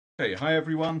Hey, hi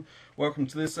everyone. Welcome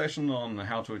to this session on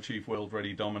how to achieve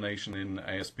world-ready domination in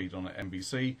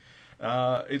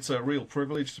aspConfWorldReadyDominationAspMvc4. It's a real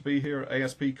privilege to be here at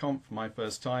aspConf, my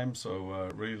first time, so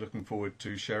really looking forward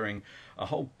to sharing a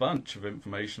whole bunch of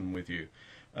information with you.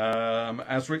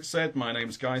 As Rich said, my name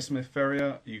is Guy Smith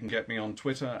Ferrier. You can get me on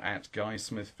Twitter at Guy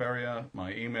Smith Ferrier,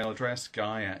 my email address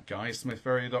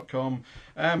guy@guysmithferrier.com,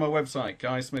 and my website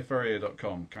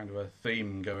guysmithferrier.com. Kind of a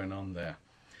theme going on there.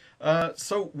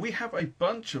 So we have a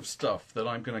bunch of stuff that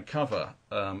I'm going to cover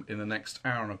in the next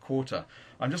hour and a quarter.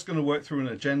 I'm just going to work through an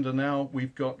agenda now.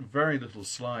 We've got very little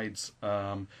slides,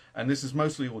 and this is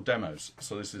mostly all demos.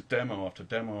 So this is demo after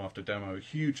demo after demo, a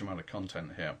huge amount of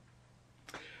content here.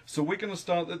 So we're going to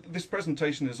start, this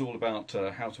presentation is all about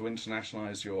how to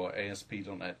internationalize your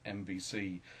ASP.NET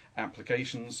MVC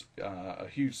applications, a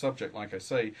huge subject, like I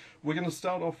say. We're going to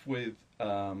start off with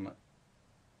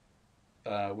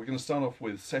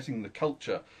setting the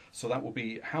culture. So that will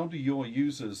be, how do your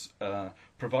users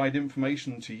provide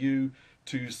information to you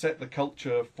to set the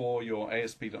culture for your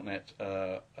ASP.NET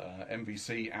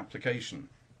MVC application.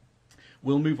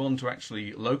 We'll move on to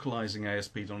actually localizing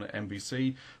ASP.NET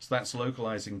MVC. So that's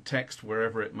localizing text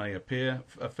wherever it may appear.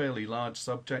 A fairly large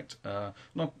subject,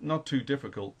 not too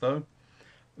difficult though.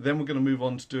 Then we're going to move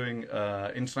on to doing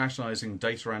internationalizing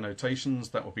data annotations.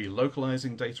 That will be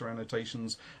localizing data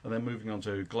annotations, and then moving on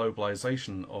to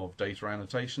globalization of data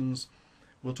annotations.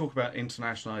 We'll talk about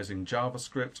internationalizing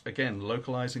JavaScript, again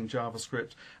localizing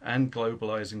JavaScript and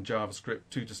globalizing JavaScript,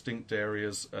 two distinct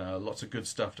areas, lots of good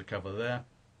stuff to cover there.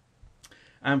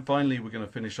 And finally, we're going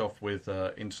to finish off with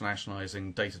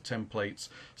internationalizing data templates,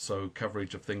 so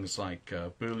coverage of things like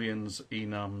booleans,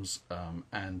 enums,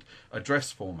 and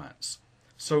address formats.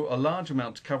 So a large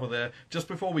amount to cover there. Just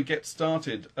before we get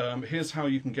started, here's how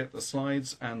you can get the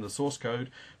slides and the source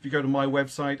code. If you go to my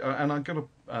website, and I'm going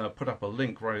to put up a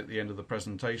link right at the end of the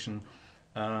presentation,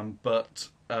 but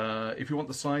if you want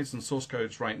the slides and source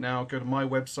codes right now, go to my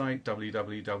website,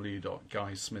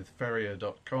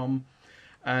 www.guysmithferrier.com,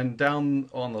 and down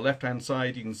on the left hand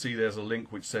side you can see there's a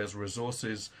link which says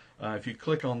resources. If you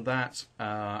click on that,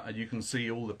 you can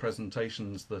see all the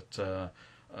presentations that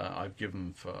I've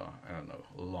given for, I don't know,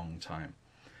 a long time.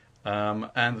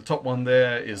 And the top one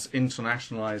there is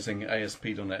internationalizing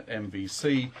ASP.NET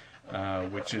MVC,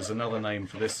 which is another name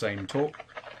for this same talk.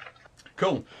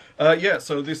 Cool. Yeah,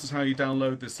 so this is how you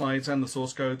download the slides and the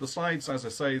source code. The slides, as I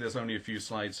say, there's only a few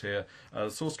slides here. The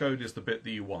source code is the bit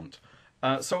that you want.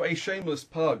 So a shameless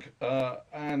plug,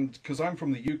 and because I'm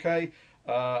from the UK,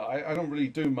 I don't really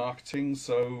do marketing,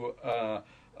 so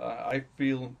I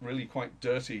feel really quite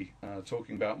dirty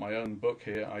talking about my own book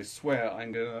here. I swear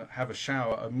I'm going to have a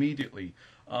shower immediately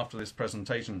after this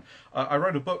presentation. I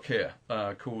wrote a book here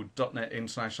called .NET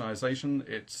Internationalization.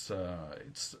 It's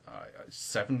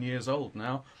 7 years old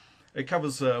now. It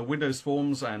covers Windows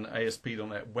Forms and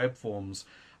ASP.NET Web Forms,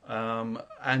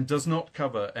 and does not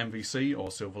cover MVC or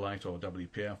Silverlight or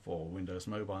WPF or Windows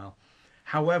Mobile.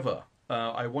 However,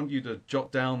 I want you to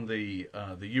jot down the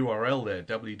URL there,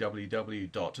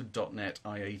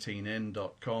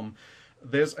 www.netI18n.com.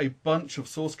 There's a bunch of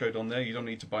source code on there. You don't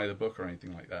need to buy the book or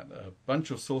anything like that. A bunch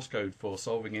of source code for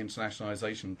solving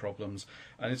internationalization problems,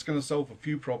 and it's going to solve a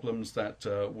few problems that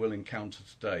we'll encounter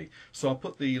today. So I'll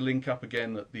put the link up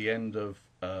again at the end of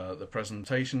the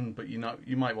presentation, but you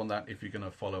might want that if you're going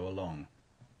to follow along.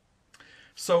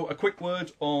 So a quick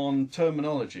word on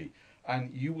terminology,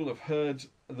 and you will have heard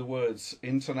the words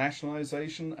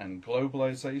internationalization and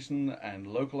globalization and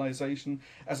localization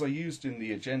as I used in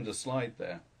the agenda slide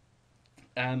there.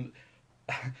 And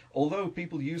although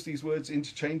people use these words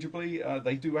interchangeably,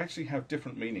 they do actually have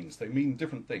different meanings. They mean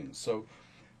different things. So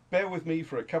bear with me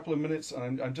for a couple of minutes,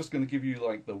 and I'm just going to give you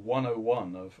like the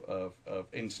 101 of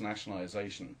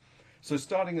internationalization. So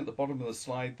starting at the bottom of the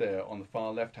slide there on the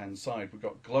far left hand side, we've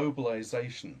got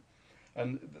globalization.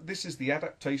 And this is the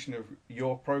adaptation of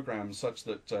your program such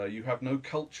that you have no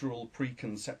cultural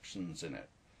preconceptions in it.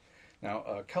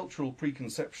 Now, cultural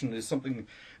preconception is something,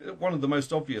 one of the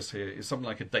most obvious here is something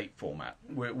like a date format.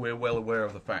 We're well aware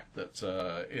of the fact that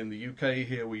in the UK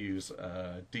here we use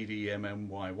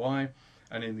DDMMYY,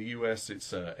 and in the US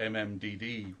it's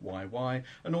MMDDYY,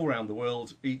 and all around the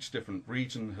world each different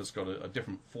region has got a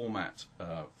different format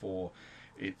for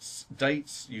its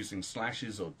dates, using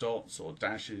slashes or dots or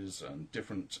dashes and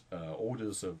different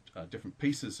orders of different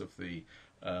pieces of the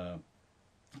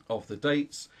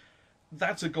dates.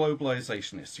 That's a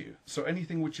globalization issue. So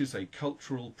anything which is a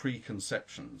cultural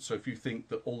preconception. So if you think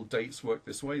that all dates work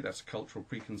this way, that's a cultural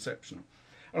preconception.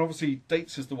 And obviously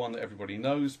dates is the one that everybody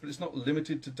knows, but it's not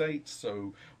limited to dates.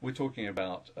 So we're talking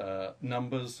about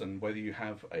numbers and whether you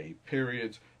have a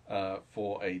period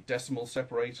for a decimal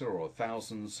separator or a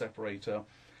thousands separator.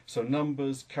 So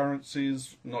numbers,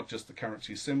 currencies, not just the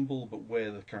currency symbol, but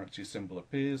where the currency symbol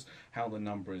appears, how the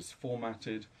number is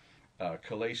formatted,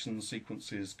 collation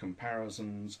sequences,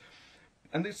 comparisons.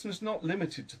 And this is not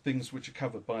limited to things which are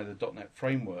covered by the .NET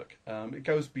framework. It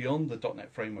goes beyond the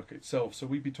 .NET framework itself. So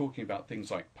we'd be talking about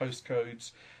things like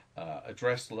postcodes,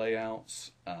 address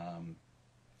layouts,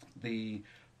 the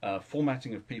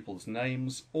formatting of people's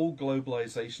names, all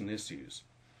globalization issues.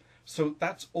 So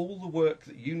that's all the work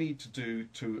that you need to do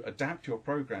to adapt your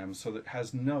program so that it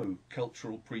has no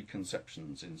cultural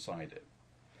preconceptions inside it.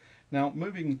 Now,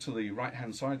 moving to the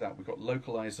right-hand side of that, we've got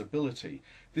localizability.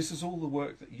 This is all the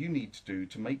work that you need to do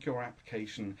to make your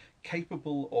application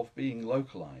capable of being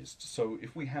localized. So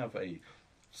if we have a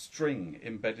string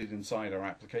embedded inside our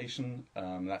application,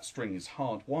 that string is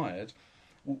hardwired,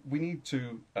 we need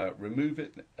to remove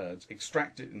it,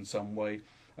 extract it in some way,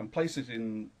 and place it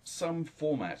in some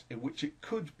format in which it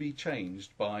could be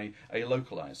changed by a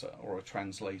localizer or a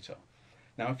translator.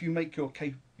 Now, if you make your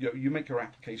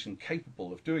application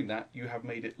capable of doing that, you have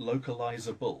made it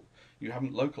localizable. You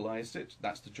haven't localized it.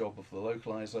 That's the job of the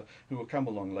localizer, who will come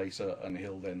along later and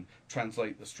he'll then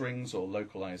translate the strings or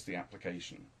localize the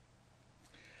application.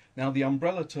 Now, the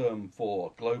umbrella term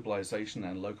for globalization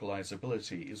and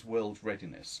localizability is world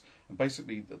readiness. And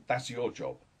basically, that's your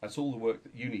job. That's all the work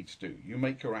that you need to do. You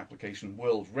make your application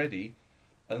world ready,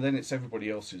 and then it's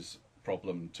everybody else's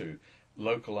problem to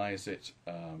localize it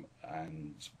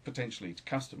and potentially to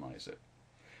customize it.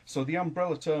 So the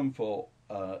umbrella term for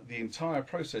the entire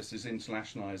process is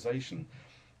internationalization.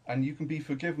 And you can be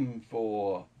forgiven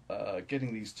for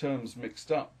getting these terms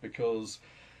mixed up, because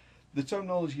the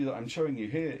terminology that I'm showing you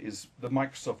here is the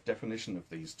Microsoft definition of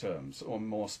these terms, or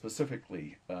more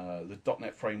specifically, the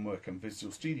 .NET Framework and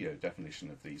Visual Studio definition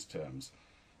of these terms.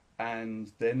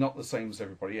 And they're not the same as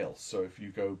everybody else. So if you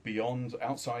go beyond,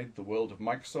 outside the world of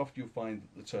Microsoft, you'll find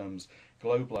that the terms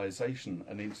globalization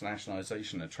and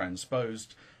internationalization are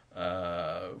transposed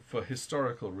for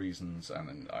historical reasons,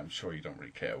 and I'm sure you don't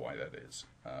really care why that is,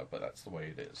 but that's the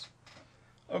way it is.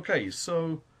 Okay,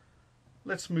 so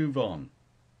let's move on.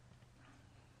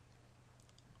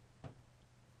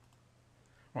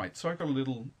 Right, so I've got a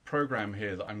little program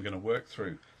here that I'm going to work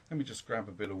through. Let me just grab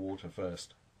a bit of water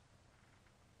first.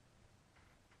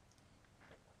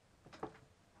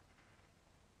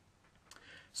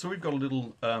 So we've got a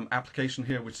little application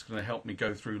here which is going to help me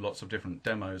go through lots of different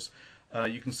demos.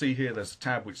 You can see here there's a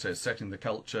tab which says setting the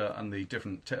culture, and the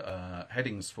different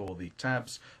headings for the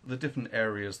tabs, the different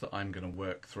areas that I'm going to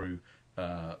work through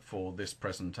for this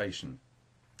presentation.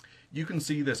 You can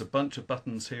see there's a bunch of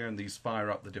buttons here, and these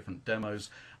fire up the different demos.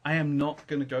 I am not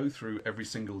going to go through every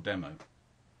single demo.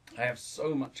 I have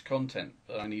so much content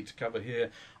that I need to cover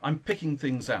here. I'm picking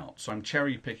things out, so I'm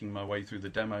cherry picking my way through the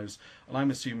demos, and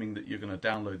I'm assuming that you're going to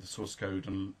download the source code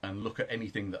and look at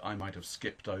anything that I might have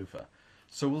skipped over.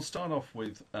 So we'll start off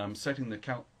with setting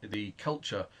the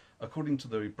culture according to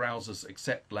the browser's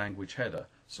accept language header.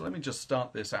 So let me just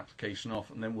start this application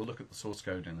off, and then we'll look at the source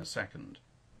code in a second.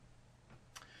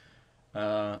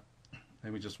 Let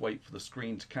me just wait for the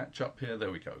screen to catch up here.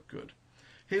 There we go, good.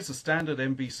 Here's a standard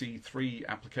MVC3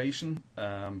 application.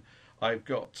 I've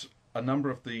got a number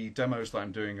of the demos that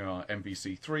I'm doing are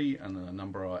MVC3 and a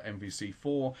number are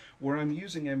MVC4. Where I'm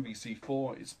using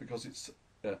MVC4, it's because it's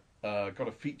got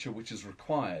a feature which is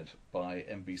required by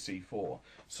MVC4.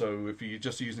 So if you're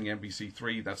just using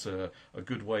MVC3, that's a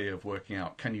good way of working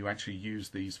out, can you actually use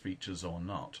these features or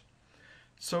not?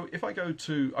 So if I go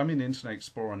to, I'm in Internet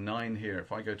Explorer 9 here,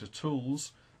 if I go to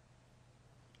Tools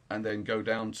and then go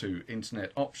down to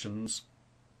Internet Options,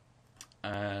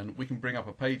 and we can bring up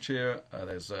a page here.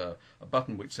 There's a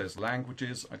button which says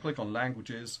Languages. I click on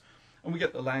Languages, and we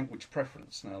get the language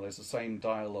preference. Now there's the same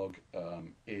dialog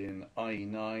in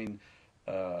IE9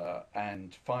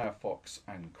 and Firefox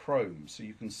and Chrome. So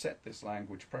you can set this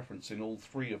language preference in all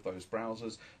three of those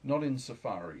browsers, not in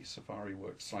Safari. Safari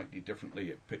works slightly differently.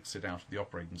 It picks it out of the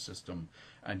operating system,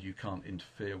 and you can't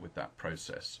interfere with that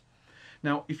process.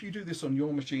 Now, if you do this on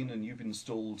your machine and you've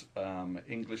installed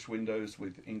English Windows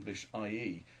with English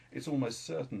IE, it's almost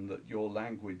certain that your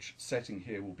language setting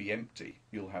here will be empty.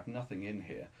 You'll have nothing in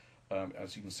here.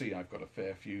 As you can see, I've got a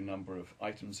fair few number of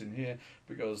items in here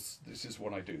because this is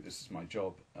what I do. This is my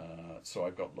job. So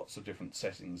I've got lots of different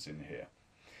settings in here.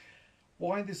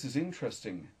 Why this is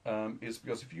interesting is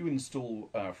because if you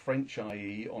install French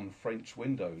IE on French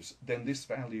Windows, then this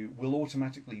value will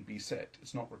automatically be set.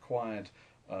 It's not required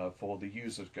for the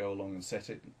user to go along and set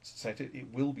it.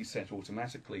 It will be set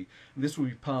automatically. And this will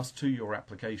be passed to your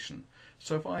application.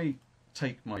 So if I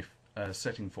take my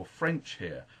setting for French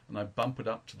here, and I bump it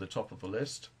up to the top of the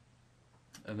list,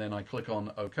 and then I click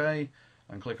on OK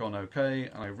and click on OK,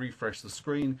 and I refresh the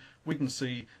screen. We can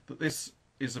see that this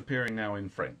is appearing now in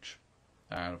French.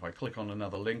 And if I click on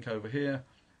another link over here,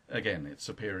 again it's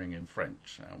appearing in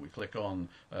French. And we click on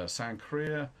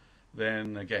Saint-Cyr,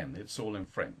 then again it's all in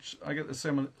French. I get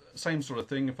the same sort of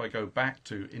thing if I go back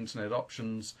to Internet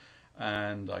Options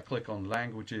and I click on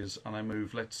Languages and I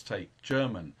move, let's take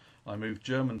German. I move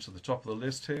German to the top of the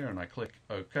list here and I click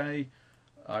OK.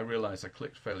 I realise I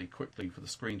clicked fairly quickly for the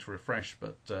screen to refresh,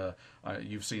 but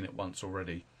you've seen it once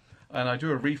already. And I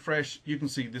do a refresh, you can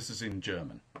see this is in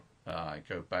German. I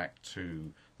go back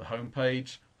to the home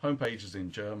page. Home page is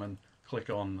in German. Click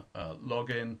on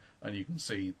login and you can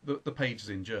see that the page is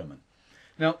in German.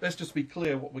 Now let's just be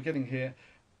clear what we're getting here.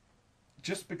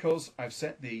 Just because I've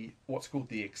set the what's called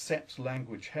the accept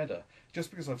language header, just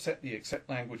because I've set the accept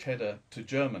language header to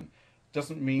German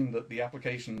doesn't mean that the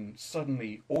application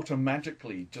suddenly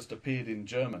automatically just appeared in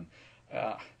German.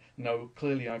 No,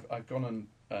 clearly I've gone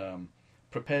and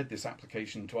prepared this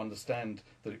application to understand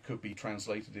that it could be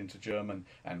translated into German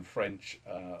and French.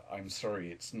 I'm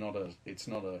sorry, it's not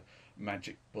a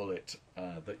magic bullet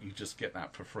that you just get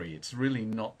that for free. It's really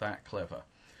not that clever.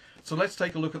 So let's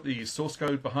take a look at the source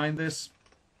code behind this.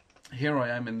 Here I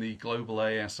am in the global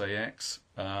ASAX,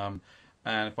 and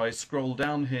if I scroll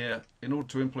down here, in order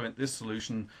to implement this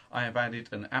solution, I have added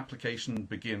an application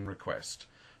begin request.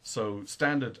 So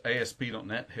standard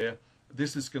ASP.NET here,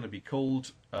 this is going to be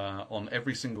called on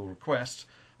every single request,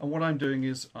 and what I'm doing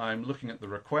is I'm looking at the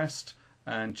request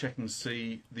and checking to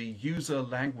see the user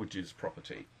languages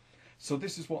property. So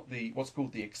this is what's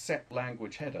called the accept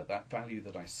language header, that value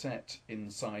that I set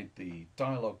inside the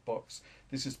dialog box.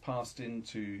 This is passed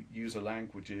into user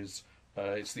languages.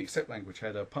 It's the accept language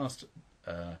header passed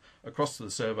across to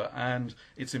the server, and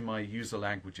it's in my user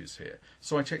languages here.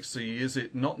 So I check to see, is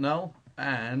it not null?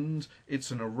 And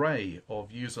it's an array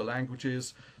of user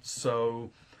languages. So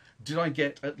did I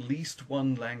get at least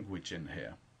one language in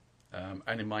here?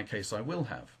 And in my case I will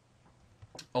have.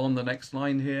 On the next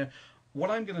line here, what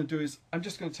I'm going to do is I'm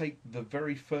just going to take the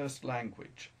very first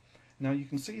language. Now you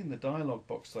can see in the dialog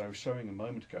box that I was showing a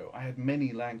moment ago, I had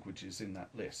many languages in that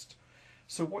list.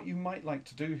 So what you might like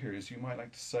to do here is you might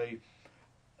like to say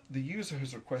the user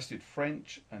has requested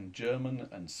French and German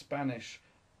and Spanish,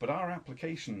 but our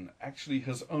application actually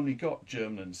has only got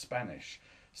German and Spanish.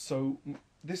 So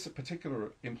this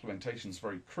particular implementation is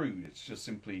very crude. It's just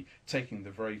simply taking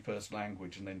the very first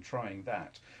language and then trying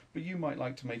that. But you might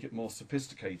like to make it more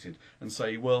sophisticated and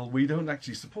say, well, we don't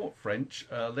actually support French.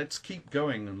 Let's keep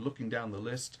going and looking down the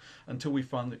list until we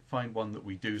find one that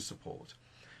we do support.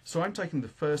 So I'm taking the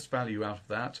first value out of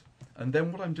that, and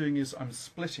then what I'm doing is I'm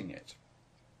splitting it.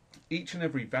 Each and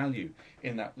every value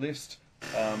in that list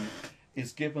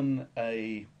is given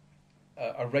a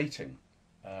rating.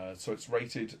 So it's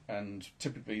rated, and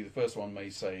typically the first one may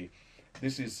say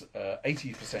this is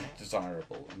 80%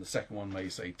 desirable, and the second one may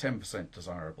say 10%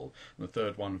 desirable, and the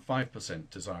third one 5%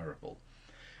 desirable.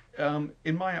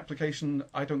 In my application,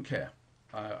 I don't care.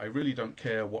 I really don't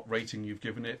care what rating you've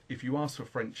given it. If you ask for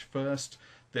French first,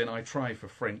 then I try for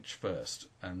French first,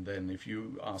 and then if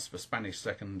you ask for Spanish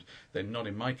second, then not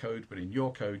in my code, but in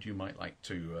your code, you might like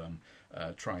to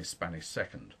try Spanish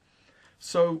second.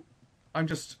 So I'm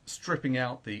just stripping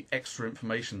out the extra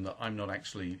information that I'm not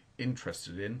actually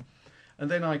interested in, and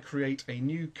then I create a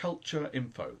new culture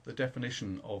info, the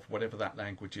definition of whatever that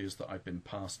language is that I've been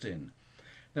passed in.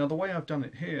 Now the way I've done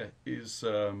it here is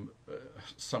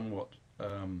somewhat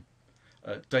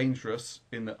dangerous,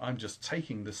 in that I'm just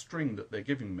taking the string that they're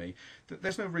giving me.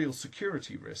 There's no real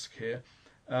security risk here,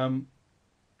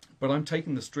 but I'm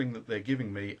taking the string that they're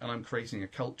giving me and I'm creating a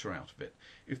culture out of it.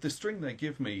 If the string they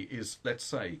give me is, let's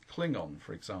say, Klingon,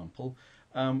 for example,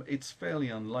 it's fairly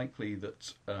unlikely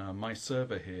that my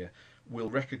server here will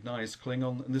recognize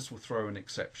Klingon, and this will throw an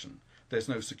exception. There's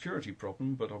no security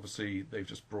problem, but obviously they've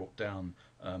just brought down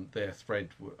their thread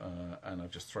and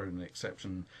I've just thrown an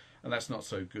exception, and that's not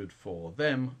so good for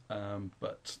them,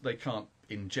 but they can't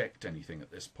inject anything at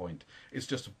this point. It's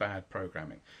just bad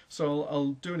programming. So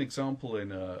I'll do an example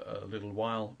in a little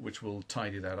while which will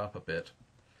tidy that up a bit.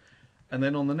 And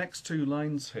then on the next two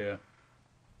lines here,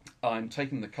 I'm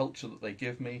taking the culture that they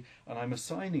give me and I'm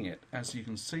assigning it, as you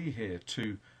can see here,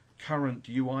 to current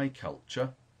UI culture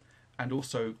and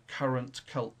also current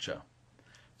culture.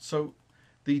 So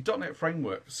the .NET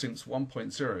Framework since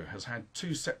 1.0 has had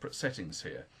two separate settings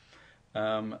here,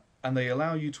 and they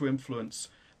allow you to influence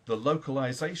the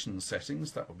localization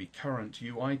settings, that will be current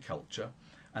UI culture,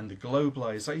 and the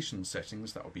globalization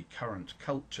settings, that will be current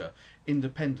culture,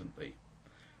 independently.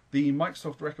 The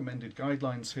Microsoft recommended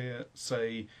guidelines here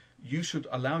say you should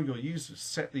allow your users to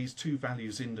set these two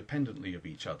values independently of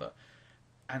each other.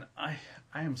 And I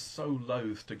am so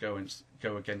loath to go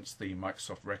against the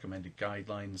Microsoft recommended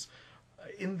guidelines.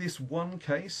 In this one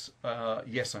case,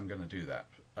 yes, I'm going to do that.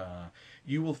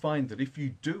 You will find that if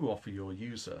you do offer your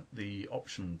user the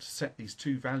option to set these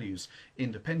two values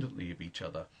independently of each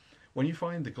other, when you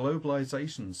find the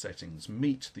globalization settings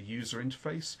meet the user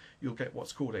interface, you'll get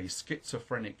what's called a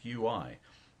schizophrenic UI.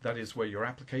 That is where your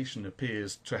application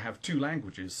appears to have two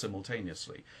languages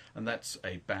simultaneously, and that's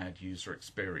a bad user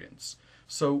experience.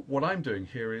 So what I'm doing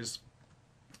here is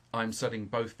I'm setting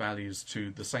both values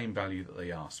to the same value that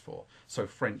they asked for. So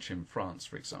French in France,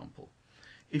 for example.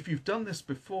 If you've done this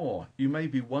before, you may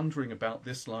be wondering about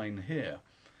this line here.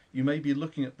 You may be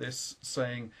looking at this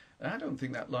saying, I don't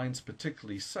think that line's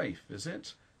particularly safe, is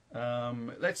it?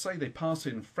 Let's say they pass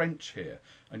in French here,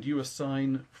 and you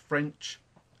assign French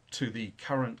to the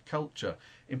current culture.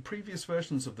 In previous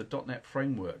versions of the .NET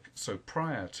framework, so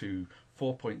prior to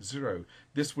 4.0,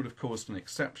 this would have caused an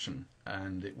exception,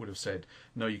 and it would have said,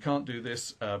 no, you can't do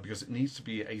this because it needs to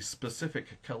be a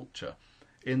specific culture.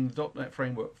 In the .NET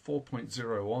Framework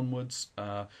 4.0 onwards,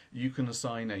 you can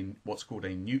assign what's called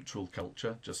a neutral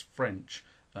culture, just French,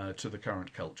 to the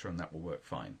current culture, and that will work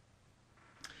fine.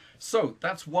 So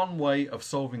that's one way of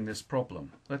solving this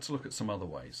problem. Let's look at some other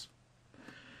ways.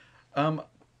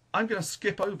 I'm going to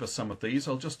skip over some of these.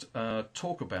 I'll just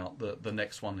talk about the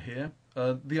next one here.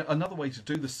 Another way to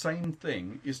do the same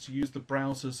thing is to use the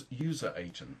browser's user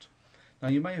agent. Now,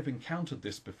 you may have encountered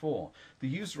this before. The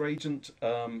user agent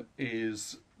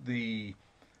is the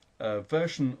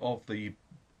version of the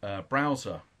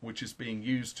browser which is being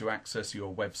used to access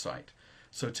your website.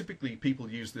 So typically people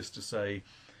use this to say,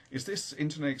 is this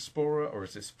Internet Explorer, or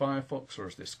is this Firefox, or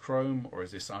is this Chrome, or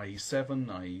is this IE7,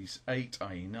 IE8,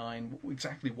 IE9?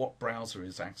 Exactly what browser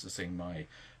is accessing my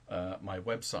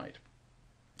website?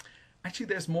 Actually,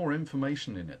 there's more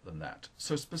information in it than that.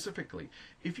 So specifically,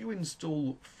 if you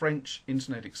install French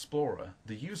Internet Explorer,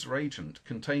 the user agent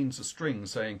contains a string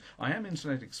saying, I am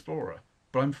Internet Explorer,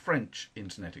 but I'm French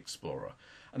Internet Explorer.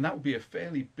 And that would be a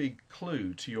fairly big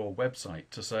clue to your website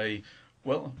to say,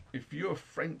 well, if you're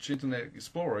French Internet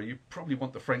Explorer, you probably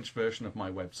want the French version of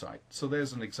my website. So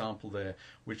there's an example there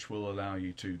which will allow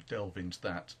you to delve into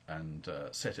that and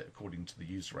set it according to the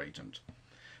user agent.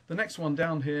 The next one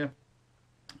down here,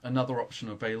 another option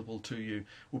available to you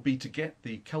will be to get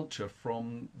the culture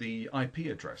from the IP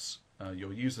address,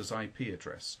 your user's IP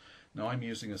address. Now I'm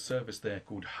using a service there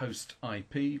called Host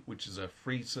IP, which is a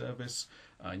free service,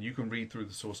 and you can read through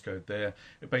the source code there.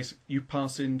 You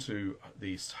pass into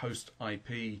this Host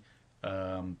IP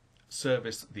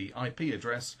service the IP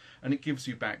address, and it gives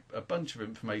you back a bunch of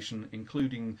information,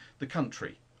 including the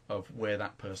country of where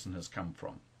that person has come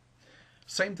from.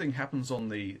 Same thing happens on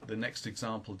the next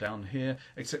example down here,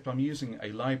 except I'm using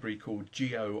a library called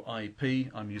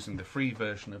GeoIP. I'm using the free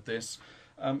version of this,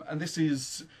 and this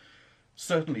is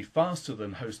certainly faster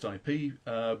than Host IP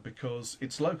because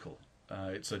it's local.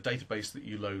 It's a database that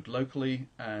you load locally,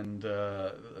 and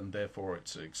therefore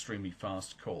it's an extremely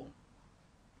fast call.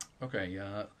 Okay,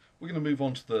 we're going to move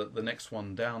on to the next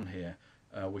one down here,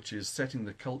 which is setting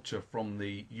the culture from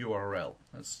the URL.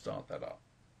 Let's start that up.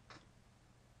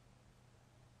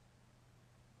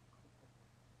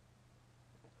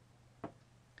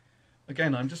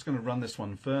 Again, I'm just going to run this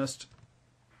one first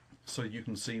so you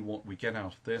can see what we get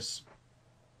out of this.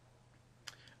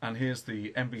 And here's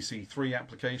the MVC4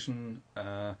 application,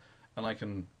 and I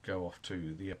can go off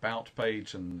to the About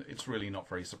page, and it's really not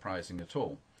very surprising at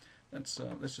all. Let's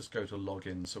just go to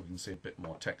login so we can see a bit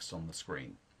more text on the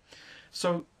screen.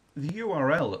 So the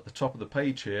URL at the top of the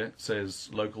page here says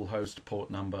localhost,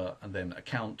 port number, and then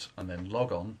account, and then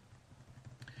logon.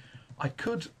 I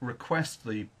could request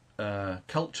the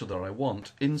culture that I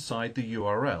want inside the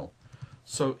URL.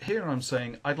 So here I'm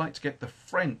saying I'd like to get the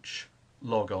French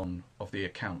logon of the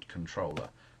account controller.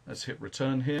 Let's hit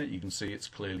return here. You can see it's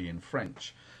clearly in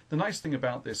French. The nice thing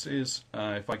about this is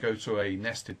if I go to a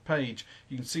nested page,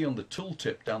 you can see on the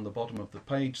tooltip down the bottom of the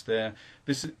page there,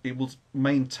 it will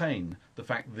maintain the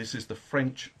fact that this is the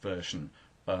French version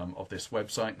of this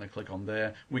website, and I click on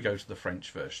there, we go to the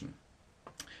French version.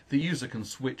 The user can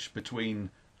switch between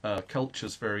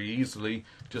cultures very easily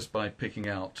just by picking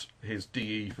out his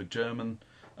DE for German,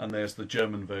 and there's the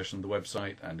German version of the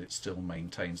website, and it still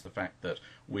maintains the fact that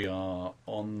we are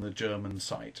on the German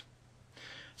site.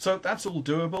 So that's all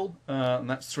doable, and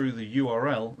that's through the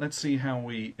URL. Let's see how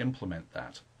we implement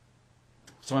that.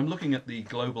 So I'm looking at the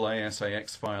global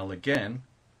ASAX file again,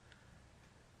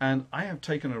 and I have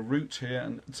taken a route here,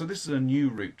 and so this is a new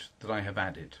route that I have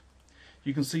added.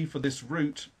 you can see for this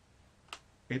root,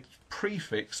 it's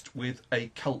prefixed with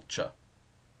a culture.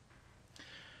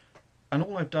 And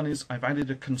all I've done is I've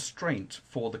added a constraint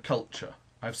for the culture.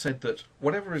 I've said that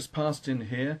whatever is passed in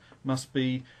here must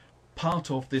be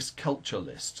part of this culture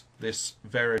list, this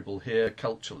variable here,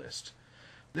 culture list.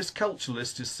 This culture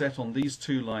list is set on these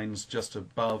two lines just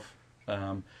above,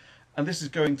 and this is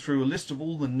going through a list of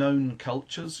all the known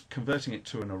cultures, converting it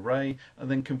to an array,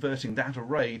 and then converting that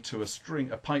array to a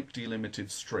string, a pipe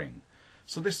delimited string.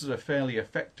 So this is a fairly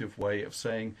effective way of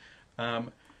saying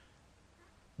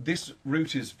this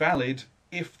root is valid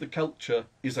if the culture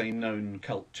is a known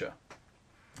culture.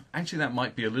 Actually, that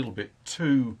might be a little bit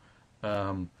too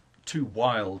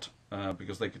wild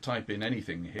because they could type in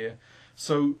anything here.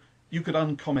 So you could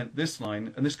uncomment this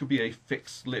line, and this could be a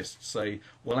fixed list. Say,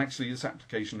 well, actually, this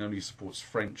application only supports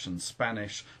French and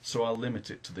Spanish, so I'll limit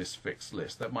it to this fixed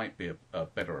list. That might be a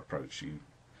better approach. You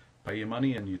pay your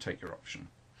money and you take your option.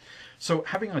 So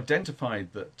having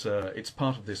identified that it's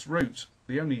part of this root,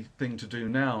 the only thing to do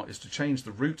now is to change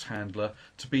the root handler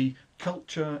to be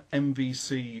culture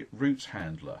MVC root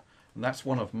handler. And that's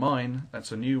one of mine.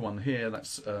 That's a new one here.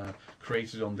 That's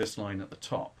created on this line at the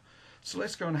top. So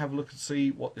let's go and have a look and see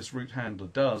what this root handler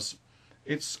does.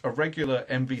 It's a regular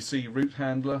MVC root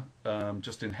handler,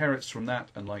 just inherits from that,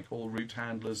 and like all root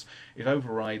handlers, it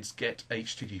overrides get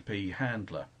HTTP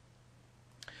handler.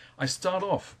 I start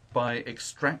off by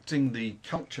extracting the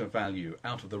culture value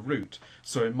out of the root.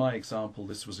 So in my example,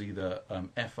 this was either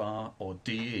FR or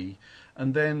DE,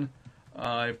 and then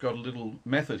I've got a little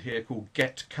method here called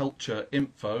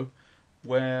getCultureInfo,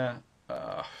 where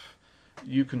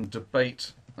you can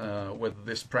debate whether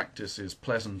this practice is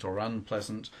pleasant or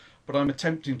unpleasant, but I'm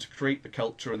attempting to create the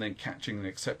culture and then catching an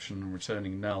exception and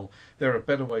returning null. There are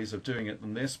better ways of doing it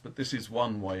than this, but this is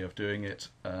one way of doing it,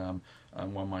 and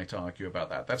one might argue about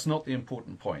that. That's not the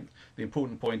important point. The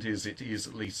important point is it is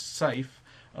at least safe,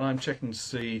 and I'm checking to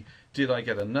see, did I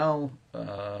get a null,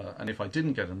 and if I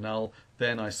didn't get a null,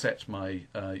 then I set my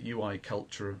UI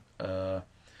culture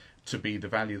to be the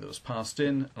value that was passed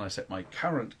in, and I set my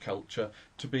current culture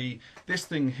to be this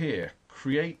thing here,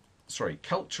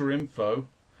 cultureinfo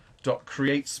dot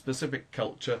create specific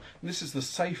culture. And this is the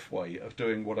safe way of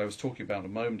doing what I was talking about a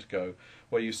moment ago,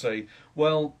 where you say,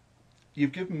 well,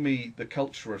 you've given me the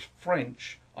culture of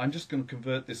French, I'm just going to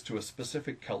convert this to a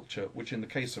specific culture, which in the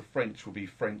case of French will be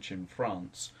French in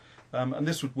France. And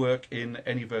this would work in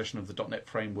any version of the .NET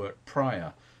framework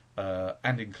prior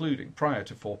and including, prior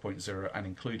to 4.0 and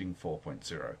including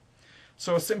 4.0.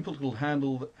 So a simple little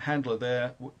handler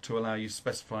there to allow you to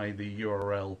specify the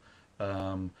URL,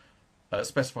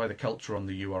 specify the culture on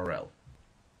the URL.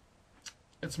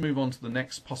 Let's move on to the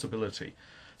next possibility.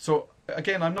 So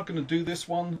again, I'm not going to do this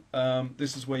one.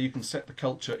 This is where you can set the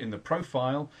culture in the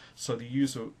profile. So the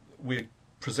user, we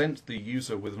present the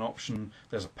user with an option.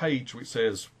 There's a page which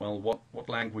says, well, what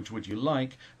language would you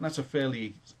like? And that's a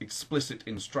fairly explicit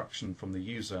instruction from the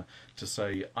user to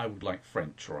say, I would like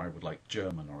French, or I would like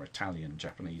German, or Italian,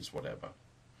 Japanese, whatever.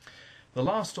 The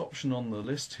last option on the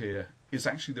list here is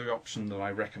actually the option that I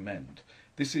recommend.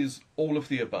 This is all of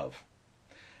the above.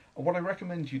 And what I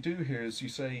recommend you do here is you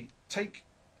say,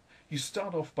 you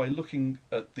start off by looking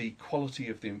at the quality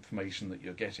of the information that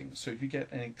you're getting. So if you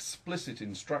get an explicit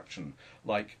instruction,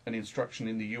 like an instruction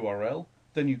in the URL,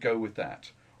 then you go with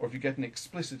that. Or if you get an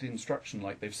explicit instruction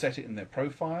like they've set it in their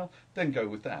profile, then go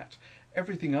with that.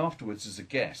 Everything afterwards is a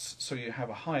guess, so you have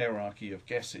a hierarchy of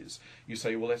guesses. You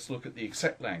say, well, let's look at the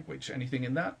accept language. Anything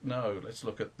in that? No, let's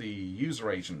look at the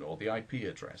user agent or the IP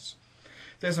address.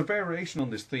 There's a variation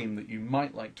on this theme that you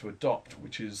might like to adopt,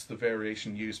 which is the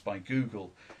variation used by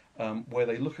Google, where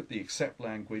they look at the accept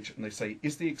language and they say,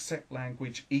 is the accept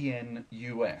language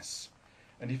EN-US?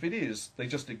 And if it is, they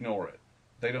just ignore it.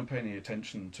 They don't pay any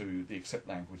attention to the accept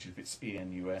language if it's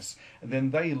EN-US. And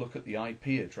then they look at the IP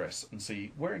address and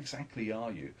see, where exactly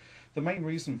are you? The main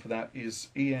reason for that is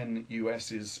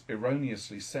EN-US is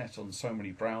erroneously set on so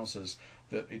many browsers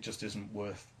that it just isn't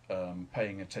worth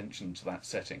paying attention to that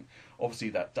setting. Obviously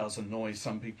that does annoy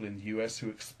some people in the US who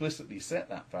explicitly set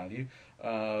that value,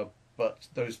 but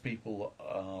those people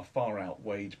are far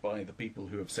outweighed by the people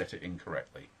who have set it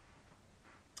incorrectly.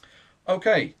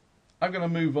 Okay, I'm going to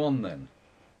move on then.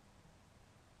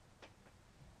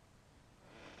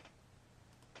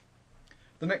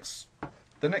 The next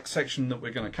section that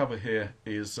we're going to cover here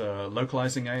is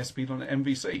localizing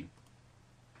ASP.NET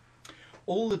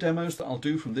All the demos that I'll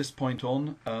do from this point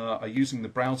on are using the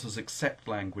browser's accept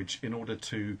language in order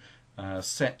to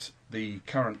set the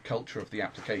current culture of the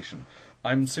application.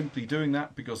 I'm simply doing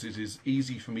that because it is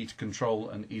easy for me to control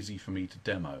and easy for me to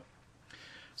demo.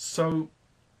 So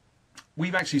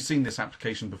we've actually seen this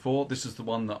application before. This is the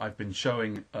one that I've been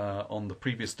showing on the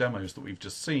previous demos that we've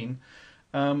just seen.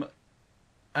 And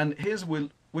here's we're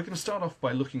going to start off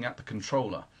by looking at the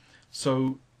controller.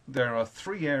 So there are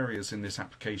three areas in this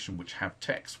application which have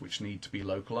text which need to be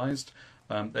localized.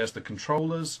 There's the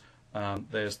controllers,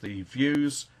 there's the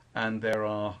views, and there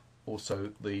are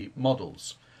also the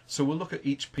models. So we'll look at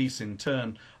each piece in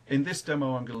turn. In this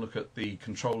demo I'm going to look at the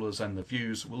controllers and the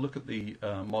views. We'll look at the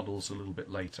models a little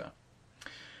bit later.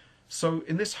 So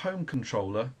in this home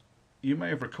controller, you may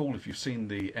have recalled, if you've seen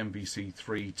the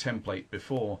MVC4 template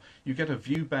before, you get a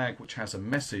view bag which has a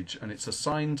message and it's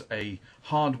assigned a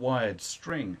hardwired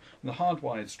string. And the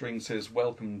hardwired string says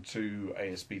welcome to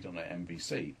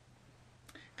aspConfWorldReadyDominationAspMvc4.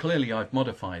 Clearly I've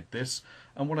modified this,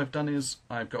 and what I've done is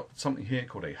I've got something here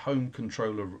called a home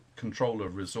controller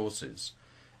resources.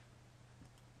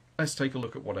 Let's take a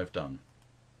look at what I've done.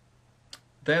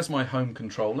 There's my home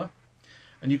controller,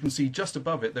 and you can see just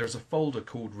above it there's a folder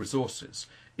called resources.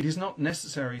 It is not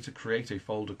necessary to create a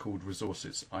folder called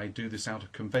resources. I do this out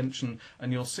of convention,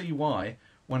 and you'll see why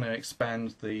when I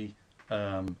expand the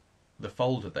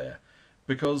folder there.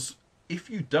 Because if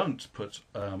you don't put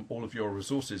all of your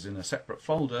resources in a separate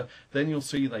folder, then you'll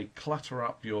see they clutter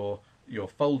up your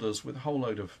folders with a whole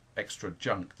load of extra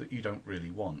junk that you don't really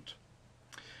want.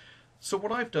 So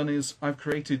what I've done is I've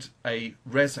created a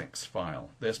resx file.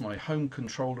 There's my home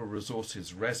controller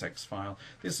resources resx file.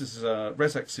 This is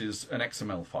resx is an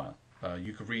XML file.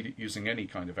 You could read it using any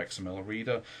kind of XML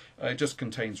reader. It just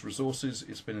contains resources.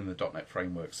 It's been in the .NET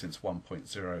framework since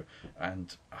 1.0,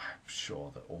 and I'm sure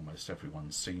that almost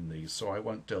everyone's seen these, so I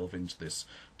won't delve into this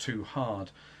too hard.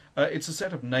 It's a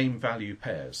set of name-value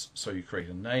pairs. So you create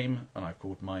a name, and I've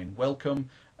called mine welcome,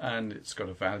 and it's got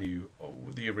a value,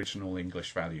 the original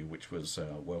English value, which was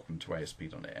welcome to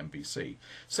ASP.NET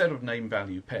set of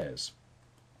name-value pairs.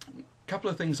 A couple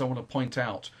of things I want to point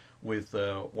out with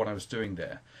what I was doing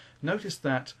there. Notice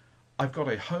that I've got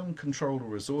a home controller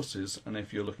resources, and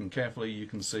if you're looking carefully you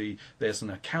can see there's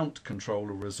an account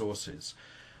controller resources.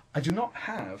 I do not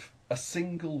have a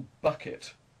single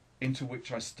bucket into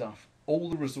which I stuff all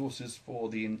the resources for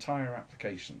the entire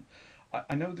application.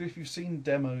 I know that if you've seen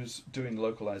demos doing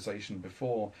localization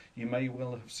before, you may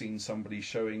well have seen somebody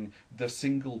showing the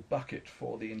single bucket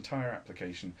for the entire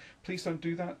application. Please don't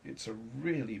do that. It's a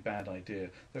really bad idea.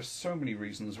 There's so many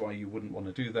reasons why you wouldn't want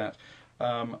to do that.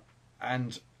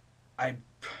 And I'm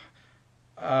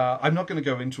not going to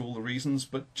go into all the reasons,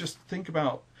 but just think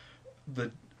about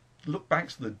look back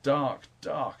to the dark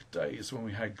days when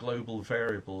we had global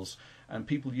variables and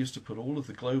people used to put all of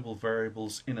the global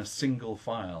variables in a single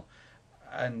file.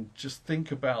 And just think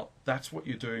about that's what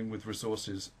you're doing with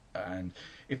resources. And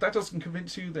if that doesn't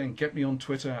convince you, then get me on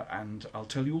Twitter and I'll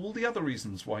tell you all the other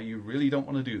reasons why you really don't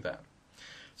want to do that.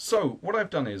 So what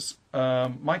I've done is,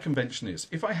 my convention is,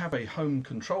 if I have a home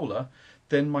controller,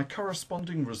 then my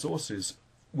corresponding resources,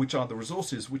 which are the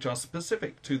resources which are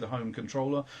specific to the home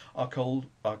controller, are called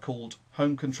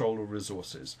home controller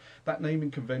resources. That naming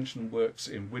convention works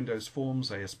in Windows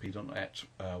Forms, ASP.NET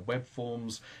Web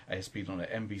Forms,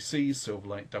 ASP.NET MVC,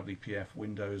 Silverlight, WPF,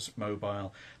 Windows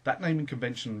Mobile. That naming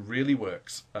convention really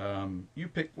works. You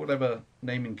pick whatever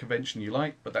naming convention you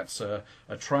like, but that's a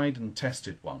tried and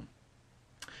tested one.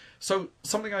 So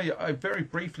something I very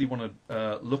briefly want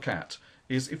to look at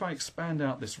is if I expand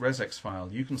out this resx file,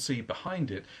 you can see behind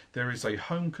it there is a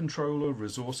home controller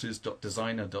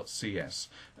resources.designer.cs.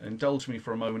 Indulge me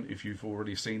for a moment if you've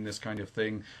already seen this kind of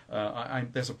thing.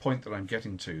 There's a point that I'm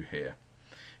getting to here.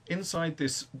 Inside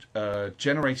this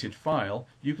generated file,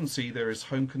 you can see there is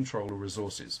home controller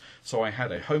resources. So I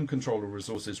had a home controller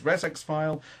resources resx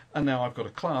file, and now I've got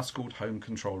a class called home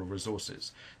controller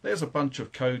resources. There's a bunch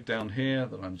of code down here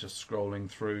that I'm just scrolling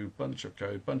through, bunch of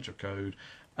code.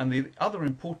 And the other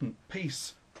important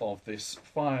piece of this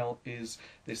file is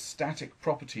this static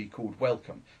property called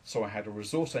welcome. So I had a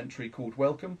resource entry called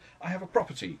welcome, I have a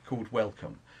property called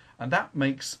welcome, and that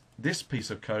makes this piece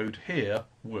of code here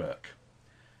work.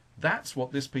 That's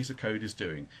what this piece of code is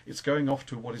doing. It's going off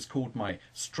to what is called my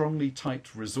strongly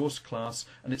typed resource class,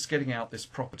 and it's getting out this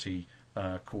property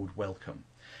called welcome.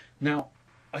 Now,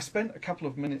 I spent a couple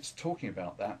of minutes talking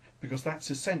about that because that's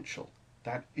essential.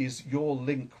 That is your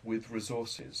link with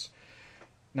resources.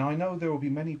 Now, I know there will be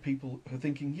many people who are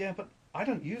thinking, yeah, but I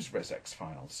don't use resx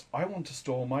files. I want to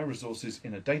store my resources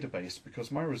in a database because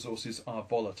my resources are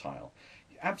volatile.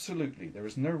 Absolutely, there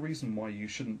is no reason why you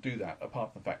shouldn't do that,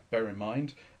 apart from the fact, bear in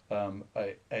mind,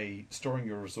 storing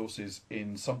your resources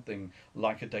in something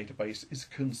like a database is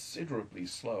considerably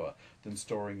slower than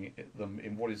storing them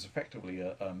in what is effectively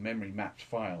a memory mapped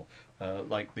file,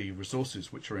 like the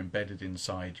resources which are embedded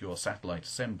inside your satellite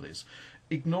assemblies.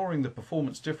 Ignoring the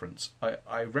performance difference,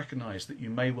 I recognise that you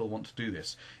may well want to do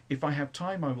this. If I have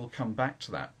time, I will come back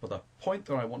to that, but the point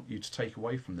that I want you to take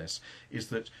away from this is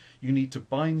that you need to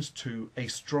bind to a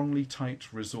strongly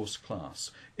typed resource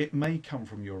class. It may come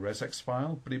from your regex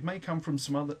file, but it may come from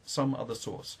some other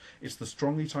source. It's the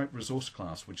strongly typed resource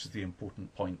class which is the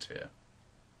important point here.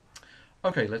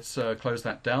 Okay, let's close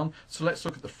that down. So let's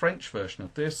look at the French version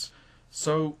of this.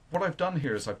 So what I've done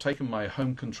here is I've taken my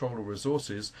home controller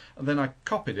resources and then I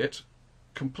copied it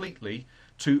completely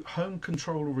to home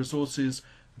controller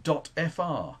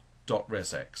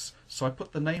resources.fr.regex. So I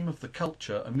put the name of the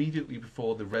culture immediately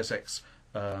before the regex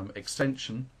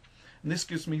extension, and this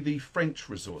gives me the French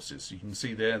resources. You can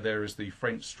see there is the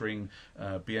French string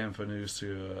bienvenue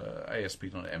sur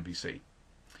aspConfWorldReadyDominationAspMvc.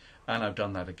 And I've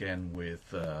done that again with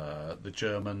the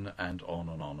German and on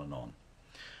and on and on.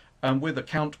 And with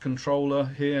account controller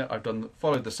here, I've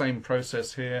followed the same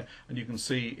process here, and you can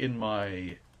see in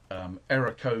my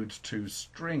error code to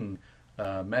string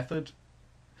method,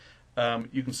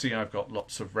 you can see I've got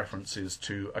lots of references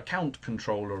to account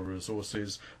controller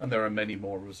resources, and there are many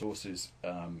more resources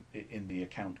in the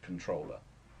account controller.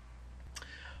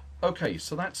 Okay,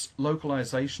 so that's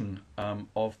localization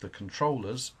of the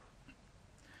controllers.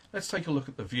 Let's take a look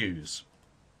at the views.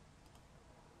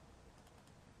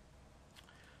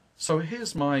 So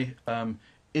here's my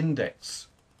index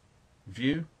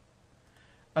view,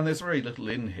 and there's very little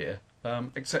in here,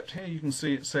 except here you can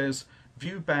see it says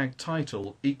view bag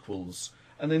title equals,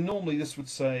 and then normally this would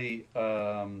say,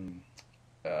 I've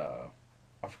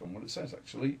forgotten what it says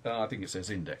actually, I think it says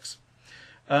index.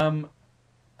 And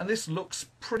this looks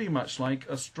pretty much like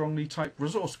a strongly typed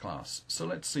resource class. So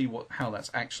let's see how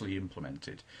that's actually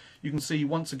implemented. You can see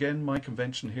once again my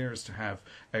convention here is to have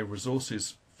a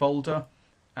resources folder,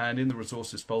 and in the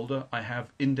resources folder I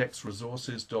have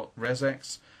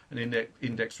indexresources.regex and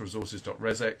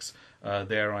indexresources.regex.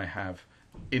 There I have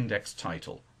index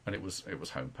title, and it was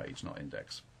homepage, not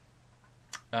index.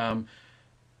 And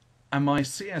my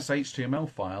CS.html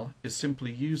file is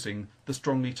simply using the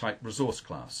strongly typed resource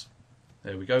class.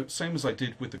 There we go, same as I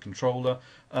did with the controller.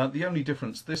 The only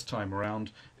difference this time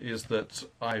around is that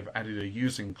I've added a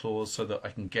using clause so that I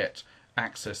can get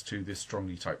access to this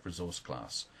strongly typed resource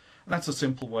class. And that's a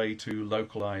simple way to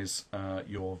localize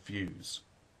your views.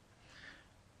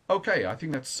 Okay, I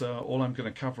think that's all I'm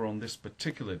going to cover on this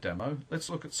particular demo. Let's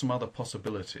look at some other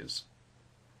possibilities.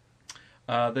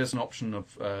 There's an option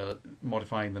of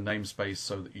modifying the namespace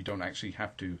so that you don't actually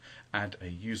have to add a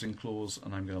using clause,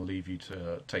 and I'm going to leave you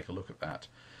to take a look at that.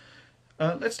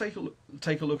 Let's take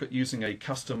a look at using a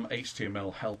custom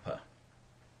HTML helper.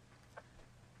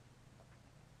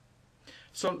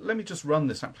 So let me just run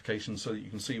this application so that you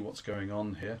can see what's going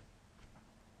on here.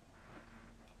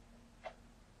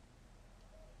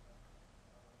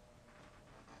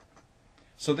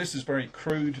 So this is very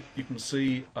crude. You can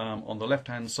see on the left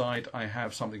hand side I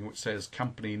have something which says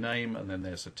company name, and then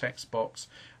there's a text box,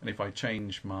 and if I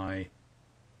change my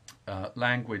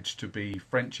language to be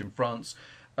French in France,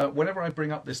 whenever I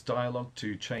bring up this dialog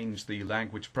to change the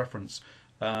language preference,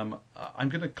 I'm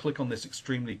going to click on this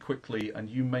extremely quickly, and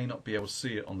you may not be able to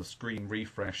see it on the screen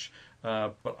refresh,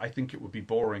 but I think it would be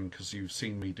boring because you've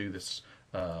seen me do this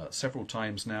several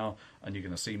times now, and you're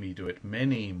going to see me do it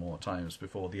many more times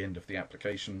before the end of the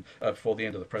application, before the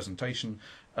end of the presentation.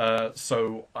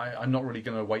 So I'm not really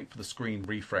going to wait for the screen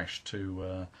refresh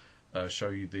to show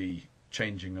you the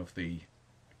changing of the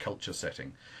culture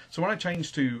setting. So when I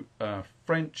change to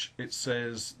French, it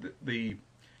says the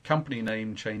company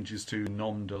name changes to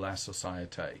Nom de la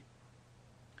Société.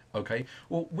 Okay,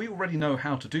 well, we already know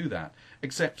how to do that,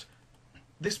 except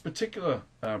this particular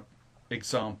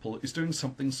example is doing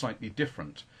something slightly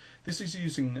different. This is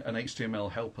using an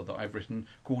HTML helper that I've written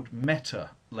called meta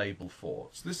label for.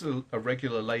 So this is a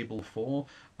regular label for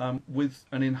with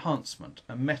an enhancement,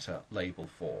 a meta label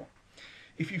for.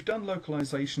 If you've done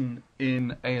localization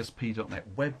in ASP.NET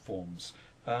Web Forms,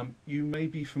 you may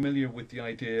be familiar with the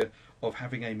idea of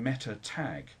having a meta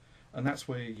tag, and that's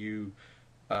where you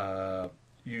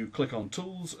click on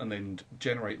tools and then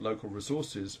generate local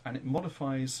resources, and it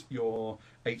modifies your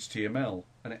HTML,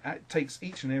 and it takes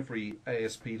each and every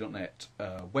ASP.NET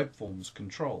Web Forms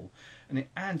control, and it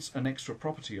adds an extra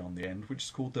property on the end which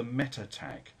is called the meta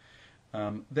tag.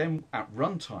 Then at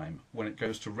runtime, when it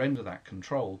goes to render that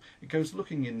control, it goes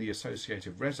looking in the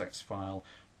associated regex file,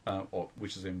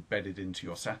 which is embedded into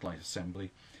your satellite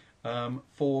assembly,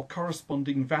 for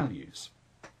corresponding values.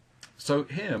 So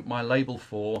here my label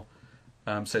for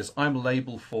says I'm a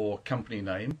label for company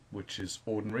name, which is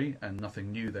ordinary and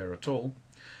nothing new there at all.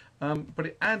 But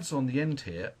it adds on the end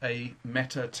here a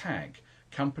meta tag,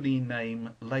 company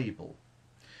name label.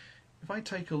 If I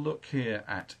take a look here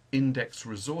at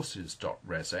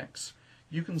indexresources.resx,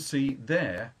 you can see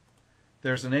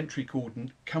there's an entry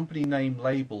called company name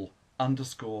label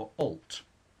underscore alt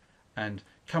and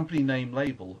company name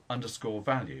label underscore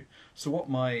value. So what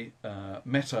my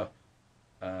meta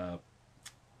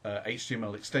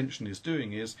HTML extension is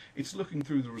doing is it's looking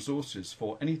through the resources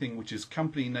for anything which is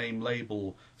company name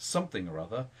label something or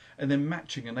other, and then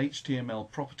matching an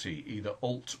HTML property, either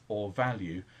alt or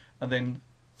value, and then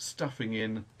stuffing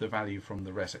in the value from the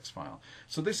resx file.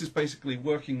 So this is basically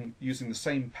working using the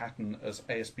same pattern as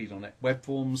ASP.NET Web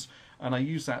Forms, and I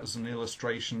use that as an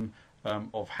illustration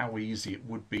of how easy it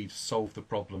would be to solve the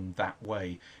problem that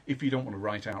way if you don't want to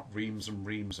write out reams and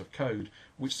reams of code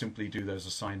which simply do those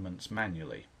assignments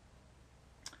manually.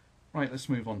 Right, let's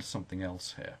move on to something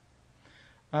else here.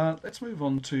 Let's move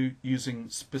on to using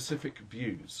specific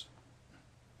views.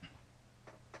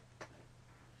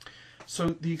 So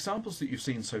the examples that you've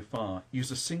seen so far use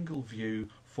a single view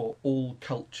for all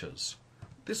cultures.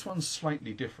 This one's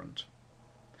slightly different.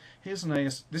 Here's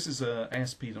this is a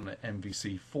ASP.NET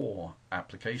MVC4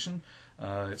 application.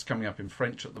 It's coming up in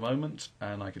French at the moment,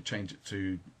 and I could change it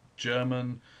to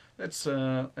German. Let's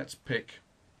pick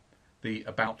the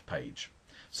About page.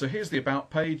 So here's the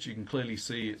About page. You can clearly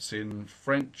see it's in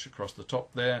French across the top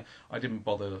there. I didn't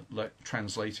bother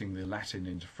translating the Latin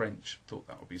into French. Thought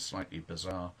that would be slightly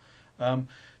bizarre.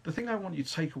 The thing I want you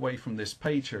to take away from this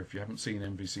page here, if you haven't seen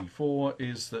MVC4,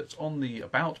 is that on the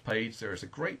About page there is a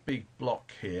great big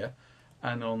block here,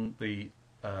 and on the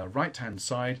right hand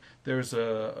side there is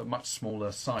a much smaller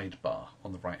sidebar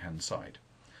on the right hand side.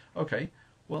 Okay,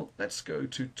 well, let's go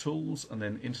to Tools and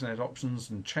then Internet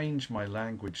Options and change my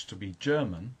language to be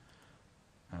German,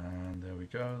 and there we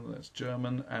go, that's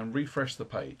German, and refresh the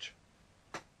page.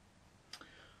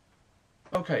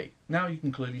 Okay, now you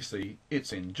can clearly see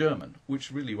it's in German,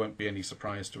 which really won't be any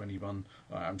surprise to anyone.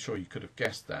 I'm sure you could have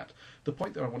guessed that. The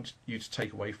point that I want you to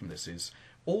take away from this is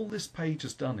all this page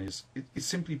has done is it's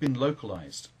simply been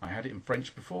localized. I had it in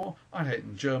French before, I had it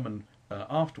in German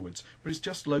afterwards, but it's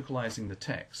just localizing the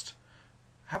text.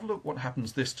 Have a look what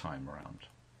happens this time around.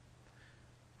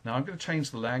 Now I'm going to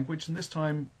change the language, and this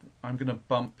time I'm going to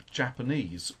bump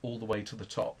Japanese all the way to the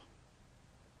top.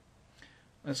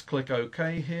 Let's click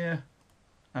OK here,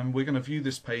 and we're going to view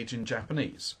this page in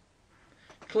Japanese.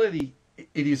 Clearly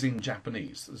it is in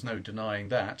Japanese, there's no denying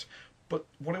that, but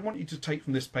what I want you to take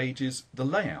from this page is the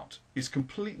layout is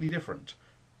completely different.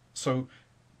 So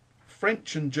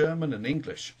French and German and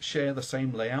English share the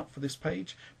same layout for this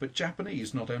page, but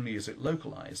Japanese, not only is it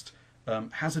localized,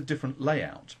 has a different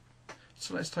layout.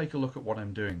 So let's take a look at what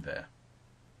I'm doing there.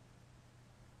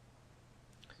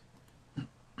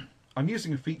 I'm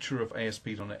using a feature of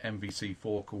ASP.NET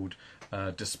MVC4 called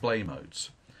display modes.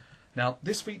 Now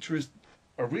this feature is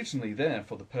originally there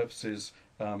for the purposes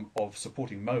of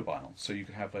supporting mobile, so you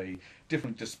could have a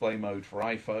different display mode for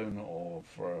iPhone or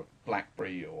for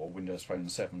BlackBerry or Windows Phone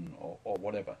 7 or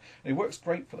whatever. And it works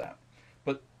great for that.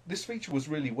 But this feature was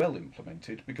really well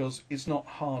implemented because it's not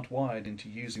hardwired into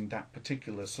using that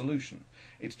particular solution.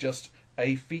 It's just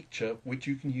a feature which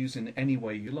you can use in any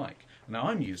way you like. Now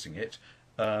I'm using it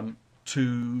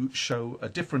to show a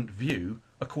different view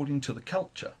according to the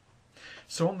culture.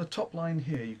 So on the top line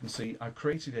here you can see I've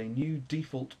created a new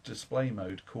default display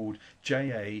mode called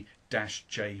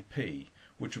JA-JP,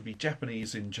 which would be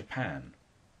Japanese in Japan.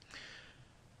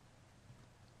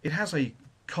 It has a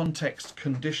context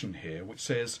condition here which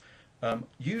says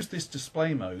use this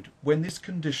display mode when this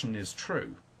condition is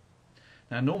true.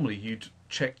 Now normally you'd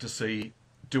check to see,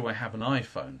 do I have an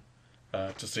iPhone,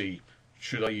 to see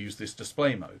should I use this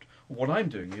display mode. What I'm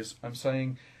doing is I'm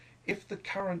saying if the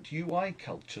current UI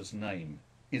culture's name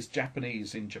is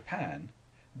Japanese in Japan,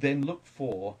 then look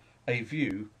for a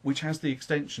view which has the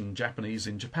extension Japanese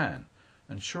in Japan.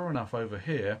 And sure enough, over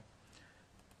here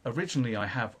originally I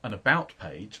have an About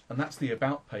page, and that's the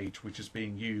About page which is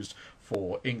being used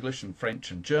for English and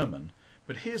French and German.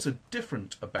 But here's a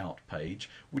different About page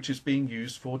which is being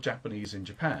used for Japanese in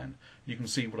Japan. You can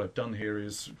see what I've done here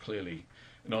is clearly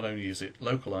not only is it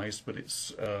localized, but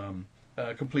it's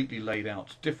completely laid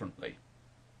out differently,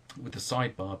 with the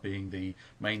sidebar being the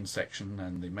main section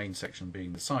and the main section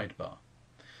being the sidebar.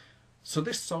 So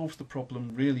this solves the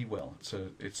problem really well. So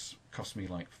it's cost me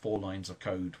like 4 lines of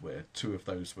code where 2 of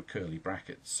those were curly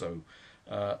brackets. So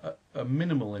a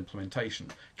minimal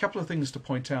implementation. A couple of things to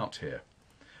point out here.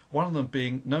 One of them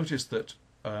being, notice that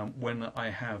when I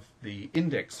have the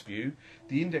index view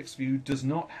does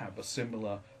not have a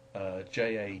similar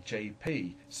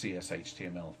JAJP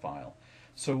CSHTML file.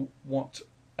 So what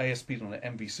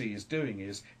aspMvc is doing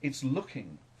is it's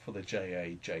looking for the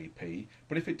JAJP,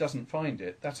 but if it doesn't find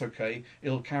it, that's okay.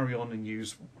 It'll carry on and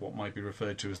use what might be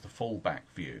referred to as the fallback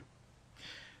view.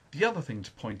 The other thing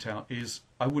to point out is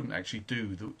I wouldn't actually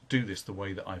do this the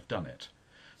way that I've done it.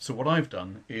 So what I've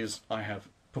done is I have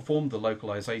performed the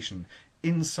localization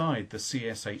inside the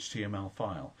CSHTML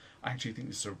file. I actually think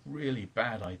this is a really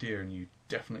bad idea, and you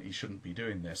definitely shouldn't be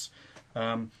doing this.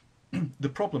 The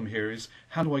problem here is,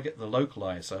 how do I get the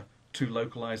localizer to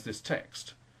localize this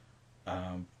text?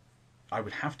 I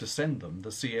would have to send them the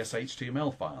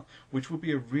CSHTML file, which would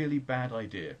be a really bad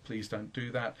idea. Please don't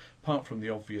do that. Apart from the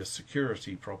obvious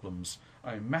security problems,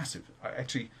 massive.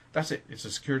 Actually, that's it. It's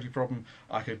a security problem.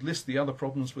 I could list the other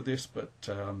problems with this, but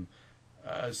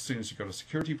as soon as you've got a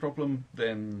security problem,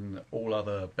 then all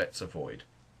other bets are void.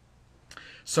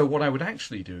 So what I would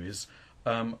actually do is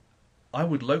I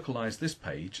would localize this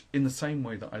page in the same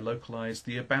way that I localize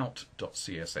the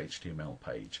about.cshtml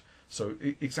page. So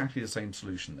exactly the same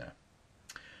solution there.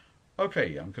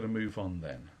 Okay, I'm going to move on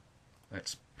then.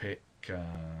 Let's pick,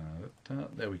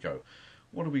 there we go.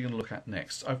 What are we going to look at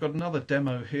next? I've got another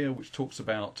demo here which talks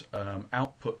about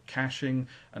output caching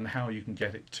and how you can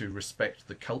get it to respect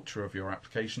the culture of your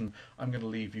application. I'm going to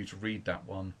leave you to read that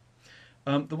one.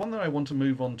 The one that I want to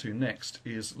move on to next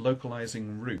is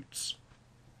localizing roots.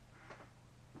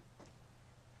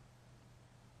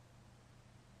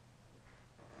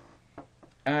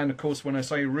 And of course, when I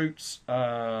say roots,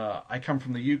 I come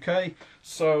from the UK,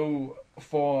 so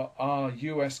for our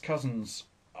US cousins,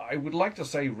 I would like to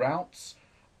say routes,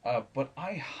 but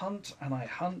I hunt and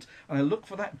I look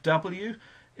for that W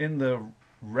in the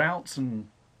routes, and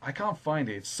I can't find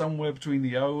it. It's somewhere between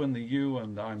the O and the U,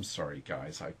 and I'm sorry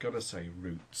guys, I've got to say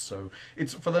roots. So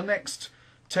it's for the next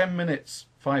 10 minutes,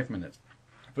 5 minutes.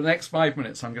 For the next 5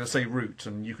 minutes, I'm going to say root,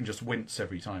 and you can just wince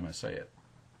every time I say it.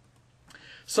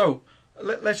 So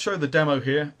let's show the demo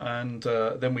here, and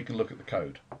then we can look at the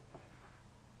code.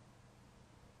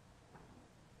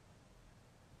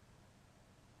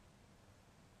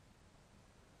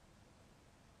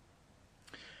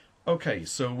 Okay,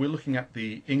 so we're looking at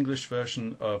the English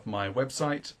version of my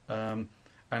website, and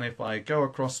if I go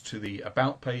across to the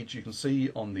About page, you can see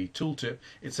on the tooltip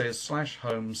it says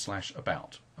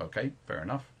 /home/about. Okay, fair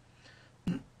enough.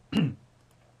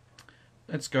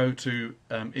 Let's go to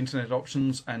Internet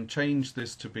Options and change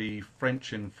this to be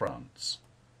French in France.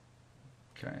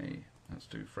 Okay, let's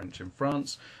do French in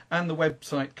France. And the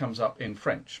website comes up in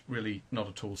French. Really not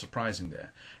at all surprising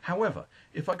there. However,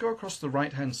 if I go across the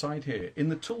right-hand side here, in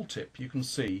the tooltip you can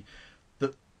see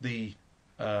that the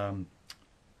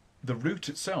route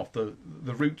itself, the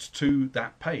route to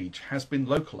that page, has been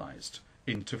localized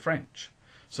into French.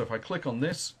 So if I click on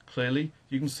this, clearly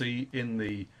you can see in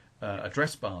the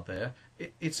address bar there,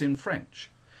 it's in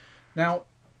French. Now,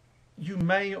 you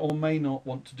may or may not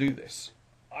want to do this.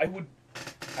 I would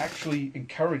actually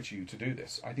encourage you to do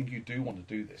this. I think you do want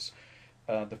to do this.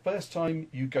 The first time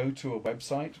you go to a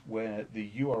website where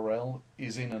the URL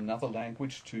is in another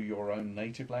language to your own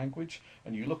native language,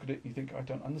 and you look at it and you think, I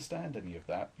don't understand any of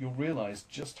that, you'll realize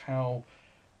just how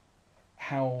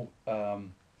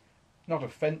not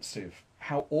offensive,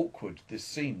 how awkward this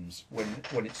seems when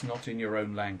it's not in your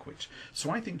own language. So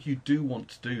I think you do want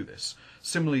to do this.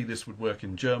 Similarly, this would work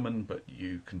in German, but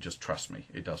you can just trust me,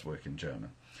 it does work in German.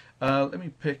 Let me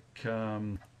pick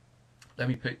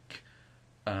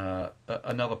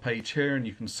another page here, and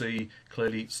you can see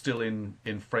clearly still in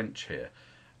French here.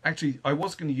 Actually, I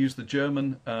was going to use the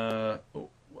German,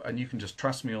 and you can just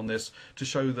trust me on this, to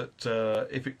show that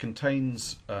if it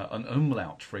contains an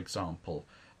umlaut, for example,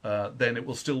 then it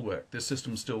will still work. This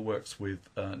system still works with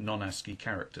non-ASCII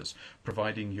characters,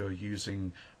 providing you're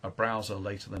using a browser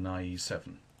later than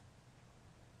IE7.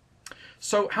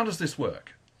 So how does this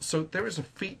work? So there is a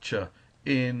feature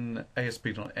in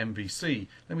ASP.MVC,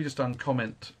 let me just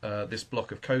uncomment this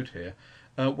block of code here,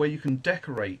 where you can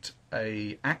decorate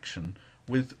a action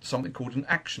with something called an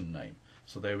action name.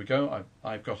 So there we go,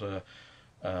 I've got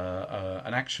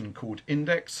an action called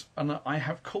index, and I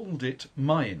have called it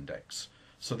myIndex.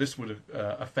 So this would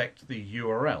affect the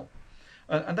URL.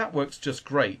 And that works just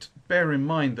great. Bear in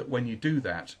mind that when you do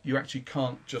that, you actually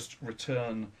can't just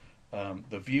return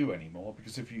the view anymore,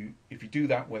 because if you do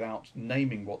that without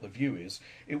naming what the view is,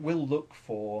 it will look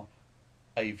for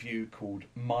a view called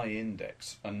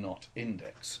myIndex and not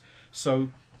index. So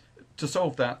to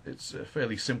solve that, it's a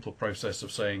fairly simple process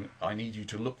of saying, I need you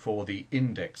to look for the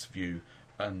index view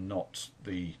and not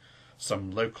the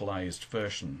some localized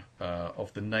version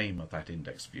of the name of that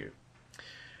index view.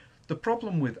 The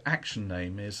problem with action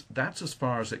name is that's as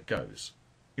far as it goes.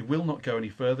 It will not go any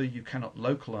further. You cannot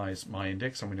localize my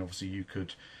index. I mean, obviously you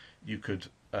could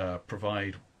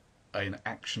provide an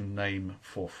action name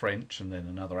for French and then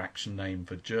another action name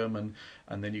for German,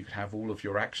 and then you could have all of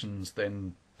your actions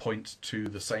then point to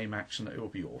the same action. It will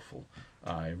be awful.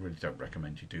 I really don't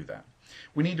recommend you do that.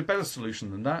 We need a better solution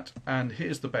than that, and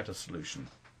here's the better solution.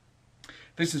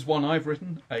 This is one I've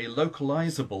written, a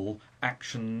localizable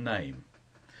action name.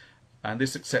 And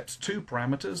this accepts two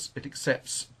parameters. It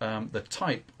accepts the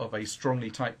type of a strongly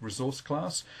typed resource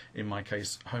class, in my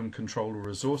case home controller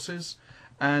resources,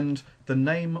 and the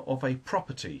name of a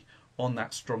property on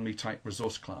that strongly typed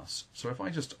resource class. So if I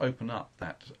just open up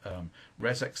that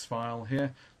resx file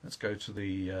here, let's go to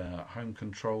the home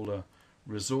controller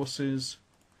resources,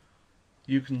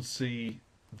 you can see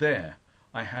there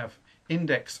I have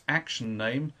index action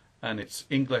name, and it's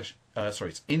English,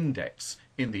 it's index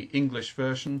in the English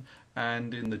version,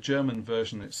 and in the German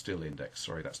version it's still index.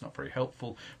 Sorry, that's not very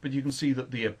helpful, but you can see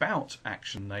that the about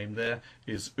action name there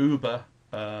is Uber,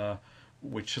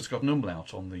 which has got an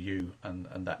umlaut on the U, and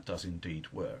that does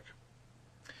indeed work.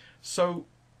 So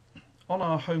on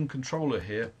our home controller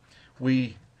here,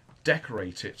 we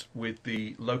decorate it with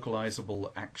the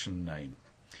localizable action name.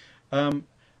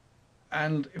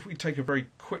 And if we take a very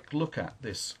quick look at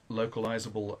this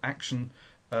localizable action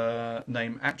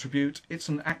name attribute, it's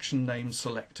an action name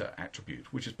selector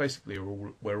attribute, which is basically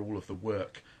where all of the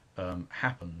work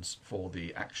happens for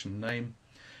the action name.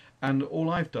 And all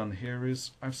I've done here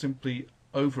is I've simply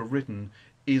overridden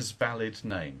is valid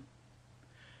name.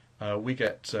 We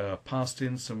get passed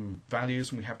in some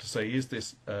values, and we have to say, is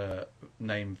this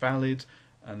name valid?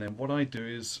 And then what I do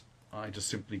is I just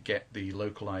simply get the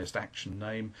localized action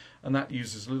name, and that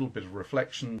uses a little bit of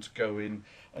reflection to go in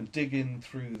and dig in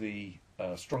through the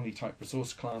strongly typed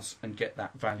resource class and get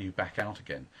that value back out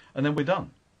again. And then we're done.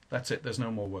 That's it. There's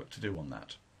no more work to do on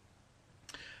that.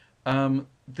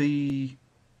 The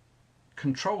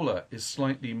controller is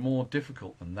slightly more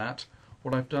difficult than that.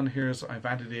 What I've done here is I've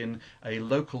added in a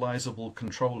localizable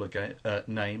controller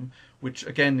name, which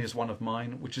again is one of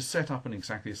mine, which is set up in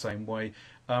exactly the same way.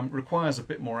 Requires a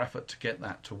bit more effort to get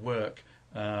that to work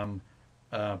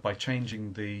by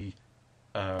changing the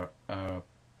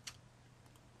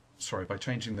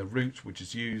route which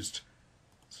is used.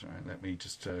 Sorry, let me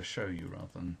just show you rather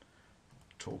than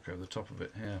talk over the top of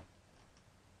it here.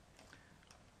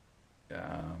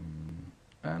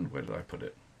 And where did I put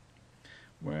it?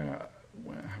 Where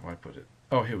have I put it?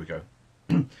 Oh, here we go.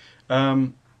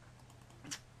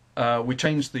 We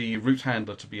changed the route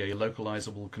handler to be a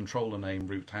localizable controller name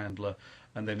route handler,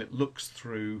 and then it looks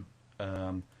through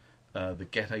the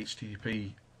get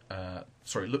HTTP.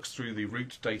 It looks through the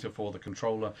route data for the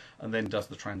controller and then does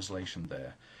the translation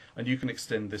there. And you can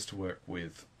extend this to work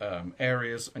with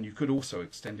areas, and you could also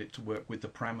extend it to work with the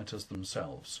parameters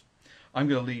themselves. I'm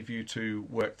going to leave you to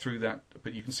work through that,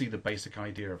 but you can see the basic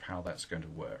idea of how that's going to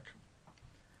work.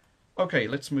 Okay,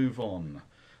 let's move on.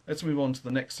 Let's move on to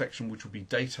the next section, which will be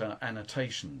data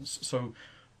annotations. So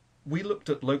we looked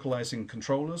at localizing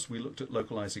controllers, we looked at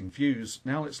localizing views.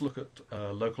 Now let's look at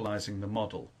localizing the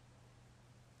model.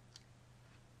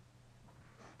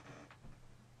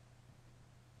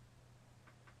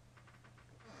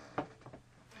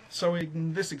 So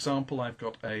in this example, I've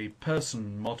got a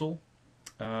person model.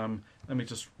 Let me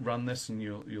just run this, and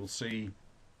you'll see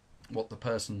what the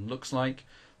person looks like.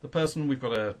 The person, we've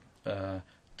got a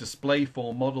display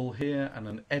form model here and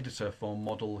an editor form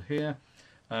model here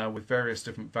with various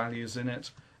different values in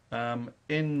it.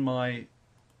 In my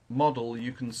model,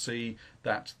 you can see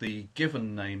that the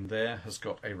given name there has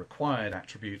got a required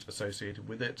attribute associated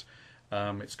with it.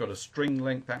 It's got a string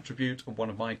length attribute, and one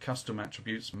of my custom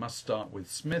attributes must start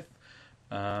with Smith.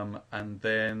 And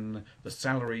then the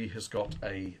salary has got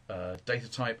a data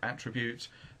type attribute.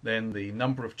 Then the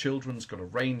number of children's got a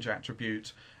range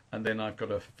attribute, and then I've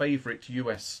got a favorite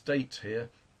US state here,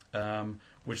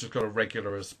 which has got a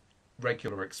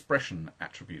regular expression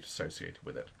attribute associated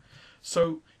with it.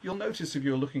 So you'll notice if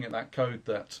you're looking at that code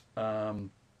that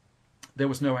there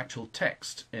was no actual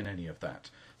text in any of that.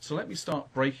 So let me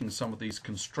start breaking some of these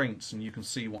constraints, and you can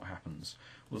see what happens.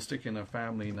 We'll stick in a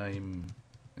family name.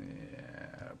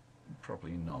 Yeah,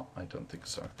 probably not. I don't think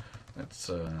so. Let's.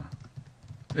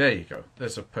 There you go.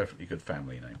 There's a perfectly good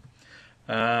family name.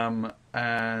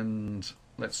 And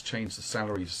let's change the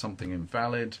salary to something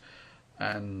invalid.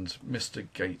 And Mr.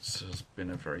 Gates has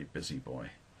been a very busy boy.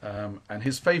 And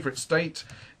his favourite state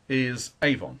is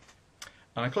Avon.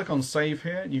 And I click on Save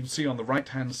here, and you can see on the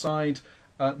right-hand side,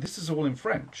 this is all in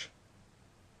French.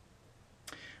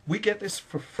 We get this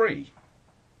for free.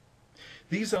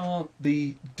 These are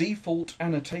the default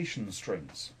annotation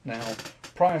strings. Now,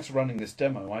 prior to running this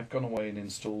demo, I've gone away and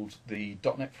installed the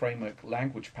 .NET Framework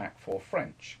language pack for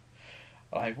French.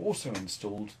 I've also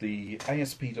installed the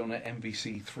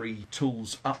aspMvc4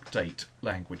 Tools Update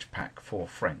language pack for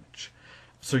French.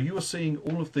 So you are seeing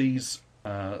all of these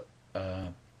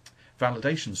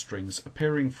validation strings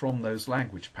appearing from those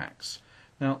language packs.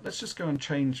 Now, let's just go and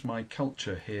change my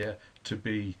culture here to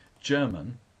be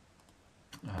German.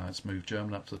 Let's move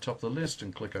German up to the top of the list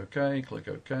and click OK,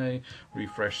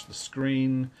 refresh the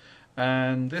screen,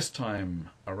 and this time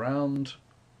around,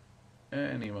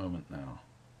 any moment now,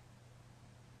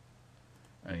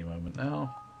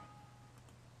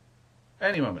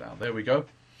 there we go.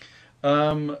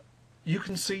 You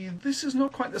can see this is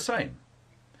not quite the same.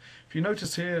 If you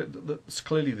notice here, that's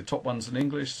clearly the top one's in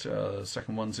English, the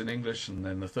second one's in English, and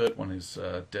then the third one is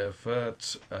Der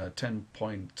Wert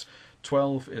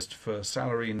 10.12 ist für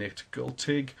Salary nicht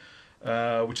gültig,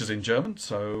 which is in German,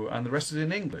 and the rest is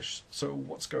in English. So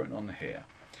what's going on here?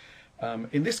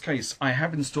 In this case, I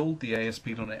have installed the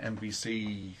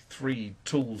aspMvc4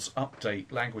 Tools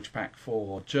Update language pack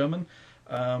for German,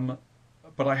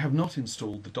 but I have not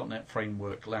installed the .NET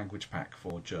Framework language pack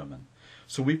for German.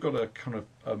 So we've got a kind of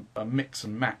a mix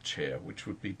and match here, which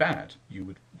would be bad. You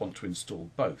would want to install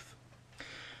both.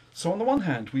 So on the one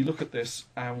hand, we look at this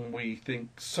and we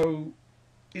think, so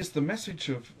is the message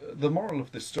of the moral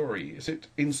of this story, is it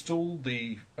install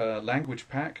the language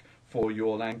pack for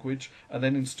your language and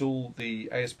then install the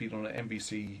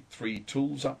aspMvc4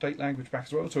 Tools Update language pack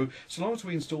as well? So long as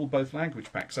we install both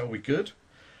language packs, are we good?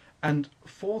 And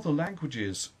for the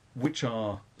languages which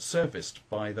are serviced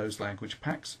by those language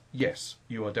packs, yes,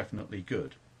 you are definitely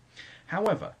good.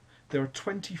 However, there are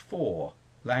 24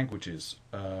 languages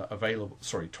available,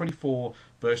 24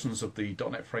 versions of the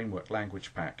 .NET Framework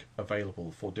language pack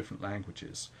available for different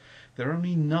languages. There are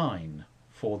only 9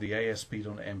 for the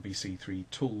aspMvc4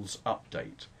 Tools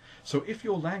Update. So if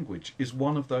your language is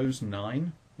one of those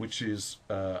 9, which is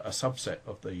a subset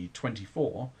of the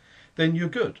 24, then you're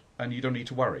good and you don't need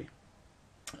to worry.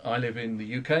 I live in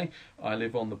the UK, I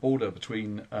live on the border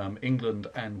between England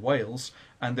and Wales,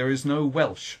 and there is no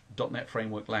Welsh .NET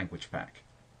Framework language pack.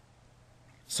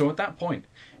 So at that point,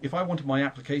 if I wanted my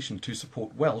application to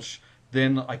support Welsh,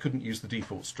 then I couldn't use the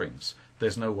default strings.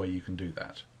 There's no way you can do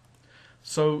that.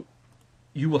 So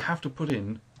you will have to put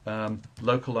in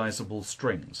localizable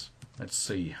strings. Let's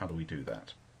see, how do we do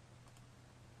that?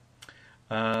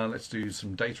 Let's do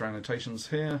some data annotations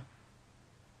here.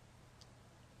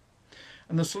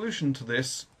 And the solution to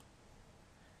this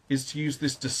is to use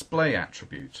this display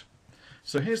attribute.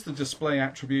 So here's the display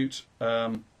attribute,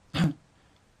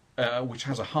 which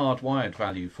has a hardwired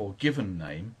value for given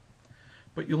name,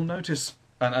 but you'll notice,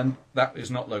 and that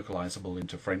is not localizable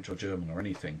into French or German or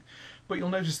anything, but you'll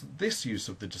notice that this use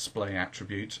of the display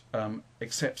attribute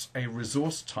accepts a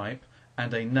resource type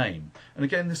and a name. And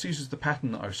again, this uses the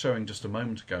pattern that I was showing just a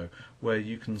moment ago, where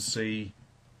you can see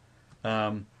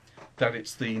that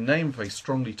it's the name of a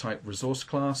strongly typed resource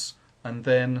class, and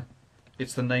then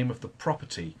it's the name of the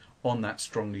property on that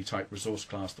strongly typed resource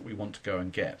class that we want to go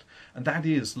and get. And that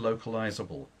is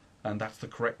localizable, and that's the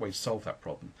correct way to solve that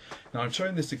problem. Now, I'm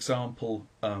showing this example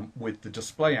with the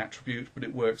display attribute, but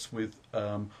it works with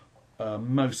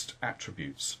most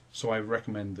attributes. So I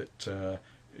recommend that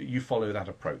you follow that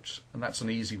approach, and that's an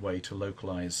easy way to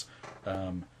localize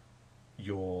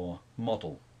your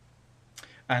model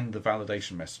and the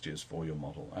validation messages for your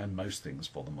model, and most things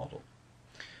for the model.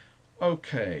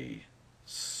 Okay,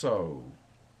 so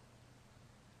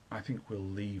I think we'll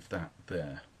leave that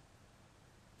there.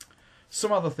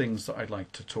 Some other things that I'd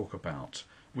like to talk about.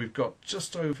 We've got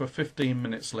just over 15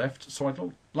 minutes left, so I'd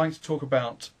like to talk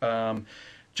about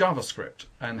JavaScript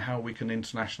and how we can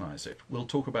internationalize it. We'll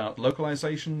talk about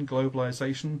localization,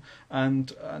 globalization,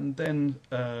 and then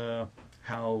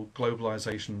how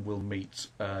globalization will meet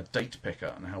date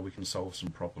picker and how we can solve some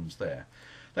problems there.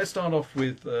 Let's start off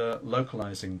with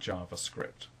localizing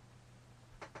JavaScript.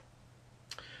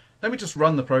 Let me just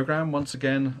run the program once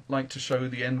again. I'd like to show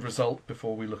the end result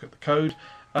before we look at the code.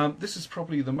 This is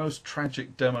probably the most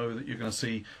tragic demo that you're going to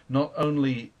see, not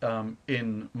only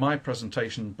in my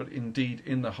presentation, but indeed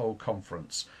in the whole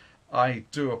conference. I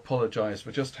do apologize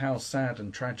for just how sad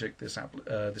and tragic this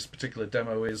particular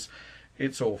demo is.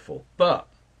 It's awful, but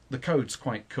the code's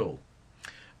quite cool.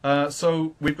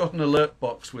 So we've got an alert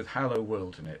box with Hello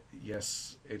World in it.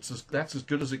 Yes, that's as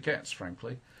good as it gets,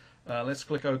 frankly. Let's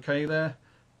click OK there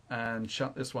and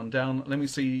shut this one down. Let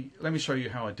me show you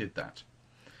how I did that.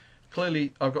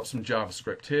 Clearly, I've got some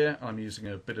JavaScript here. I'm using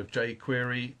a bit of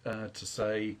jQuery to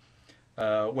say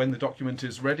when the document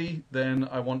is ready, then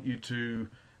I want you to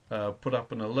put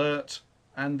up an alert,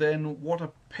 and then what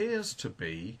appears to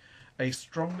be a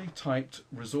strongly typed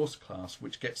resource class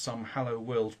which gets some Hello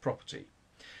World property.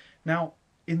 Now,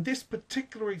 in this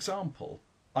particular example,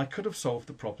 I could have solved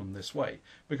the problem this way,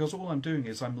 because all I'm doing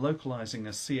is I'm localizing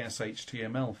a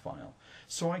CSHTML file.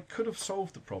 So I could have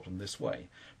solved the problem this way,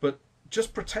 but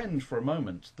just pretend for a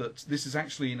moment that this is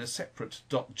actually in a separate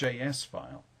 .js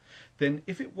file. Then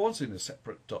if it was in a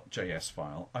separate .js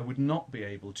file, I would not be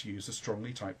able to use a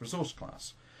strongly typed resource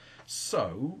class.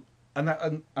 So, and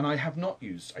I have not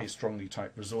used a strongly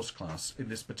typed resource class in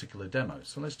this particular demo.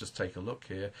 So let's just take a look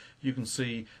here. You can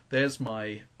see there's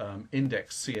my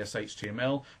index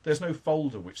CSHTML. There's no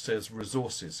folder which says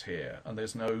resources here, and there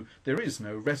is no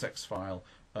regex file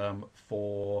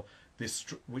for this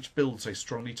which builds a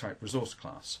strongly typed resource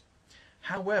class.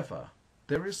 However,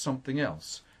 there is something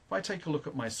else. If I take a look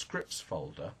at my scripts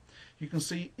folder, you can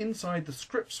see inside the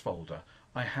scripts folder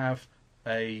I have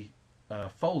a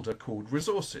folder called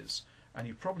resources, and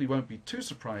you probably won't be too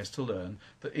surprised to learn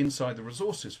that inside the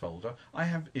resources folder I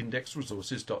have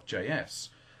indexresources.js,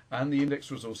 and the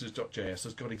indexresources.js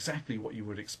has got exactly what you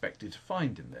would expect it to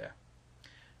find in there.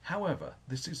 However,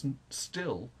 this is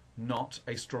still not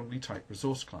a strongly typed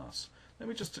resource class. Let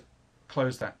me just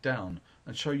close that down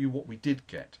and show you what we did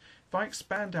get. If I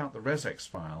expand out the regex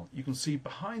file, you can see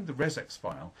behind the regex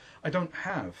file I don't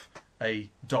have a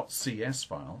 .cs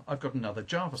file, I've got another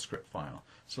JavaScript file.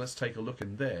 So let's take a look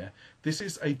in there. This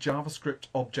is a JavaScript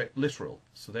object literal.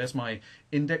 So there's my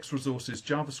index resources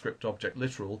JavaScript object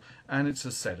literal, and it's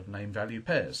a set of name value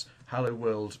pairs. Hello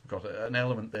World, got an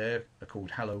element there called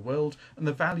Hello World, and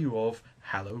the value of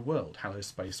Hello World, Hello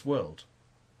space world.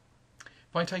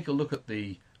 If I take a look at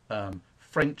the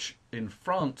French in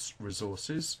France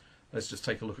resources, let's just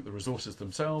take a look at the resources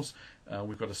themselves.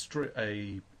 We've got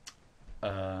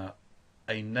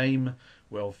a name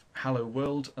of Hello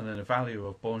World and then a value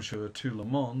of Bonjour tout le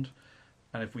monde.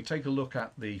 And if we take a look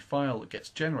at the file that gets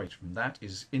generated from that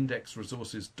is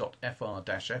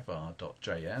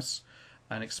indexresources.fr-fr.js,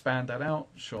 and expand that out,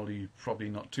 surely probably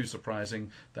not too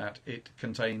surprising that it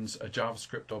contains a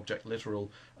JavaScript object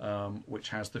literal which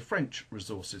has the French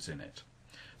resources in it.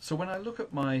 So when I look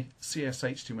at my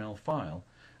CSHTML file,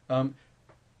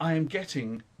 I am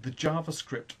getting the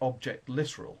JavaScript object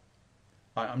literal.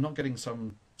 I'm not getting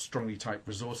some strongly typed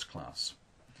resource class.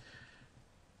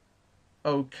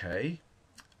 Okay,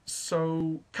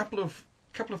 so couple of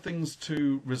things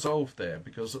to resolve there,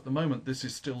 because at the moment this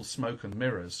is still smoke and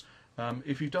mirrors.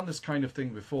 If you've done this kind of thing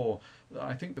before,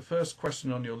 I think the first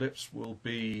question on your lips will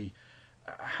be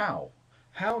how?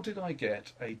 How did I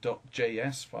get a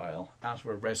 .js file out of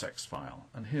a regex file?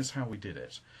 And here's how we did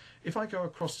it. If I go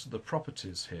across to the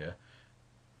properties here,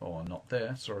 or not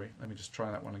there, sorry, let me just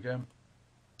try that one again.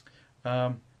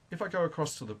 If I go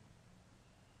across to the,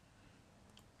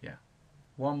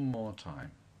 one more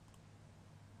time.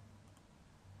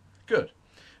 Good.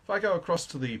 If I go across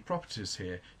to the properties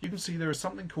here, you can see there is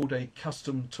something called a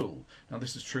custom tool. Now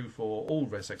this is true for all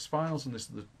regex files, and this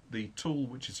is the tool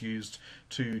which is used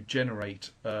to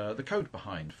generate the code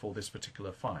behind for this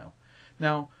particular file.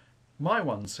 Now my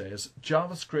one says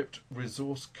JavaScript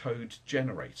resource code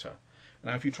generator.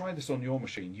 Now if you try this on your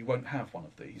machine, you won't have one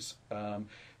of these.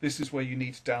 This is where you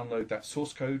need to download that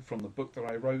source code from the book that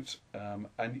I wrote,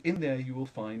 and in there you will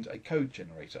find a code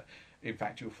generator. In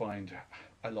fact, you'll find,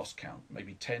 I lost count,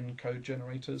 maybe 10 code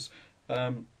generators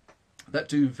that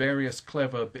do various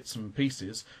clever bits and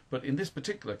pieces, but in this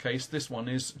particular case this one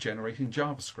is generating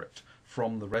JavaScript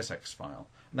from the regex file,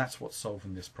 and that's what's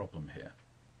solving this problem here.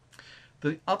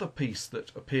 The other piece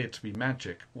that appeared to be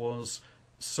magic was,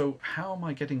 so how am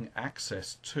I getting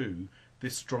access to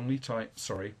this strongly typed,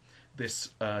 this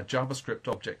JavaScript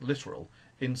object literal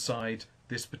inside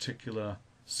this particular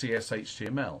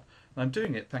CSHTML? And I'm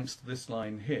doing it thanks to this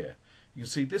line here. You can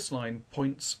see this line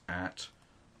points at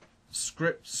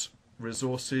scripts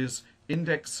resources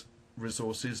index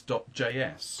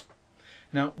resources.js.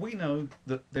 Now we know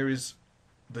that there is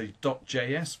the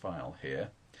 .js file here,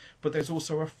 but there's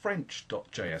also a French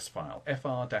 .js file,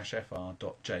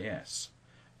 fr-fr.js,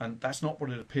 and that's not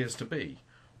what it appears to be.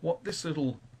 What this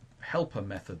little helper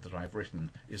method that I've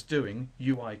written is doing,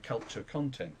 UI culture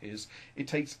content, is it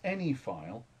takes any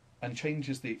file and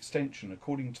changes the extension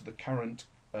according to the current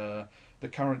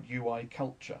UI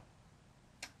culture.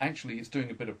 Actually, it's doing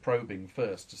a bit of probing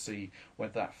first to see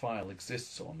whether that file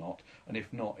exists or not, and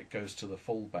if not, it goes to the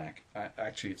fallback.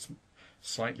 Actually, it's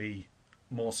slightly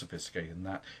more sophisticated than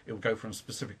that. It will go from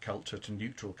specific culture to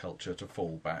neutral culture to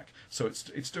fallback. So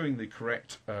it's doing the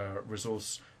correct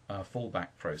resource fallback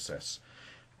process.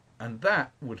 And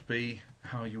that would be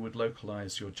how you would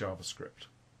localize your JavaScript.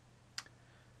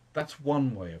 That's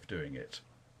one way of doing it.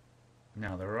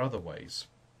 Now there are other ways.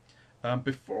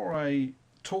 Before I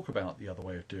talk about the other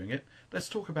way of doing it, let's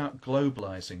talk about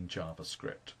globalizing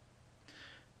JavaScript.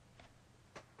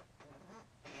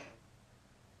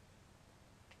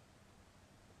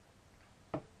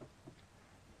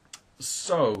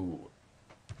 So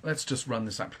let's just run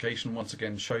this application once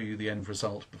again, show you the end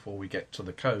result before we get to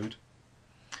the code.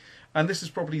 And this is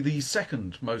probably the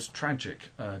second most tragic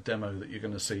demo that you're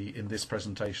going to see in this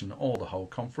presentation or the whole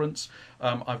conference.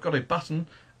 I've got a button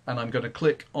and I'm going to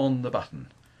click on the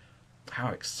button. How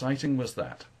exciting was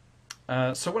that?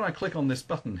 So when I click on this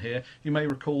button here, you may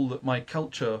recall that my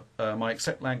culture, my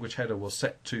accept language header was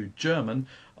set to German.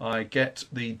 I get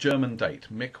the German date,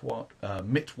 Mittwoch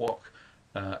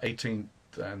 18th,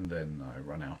 and then I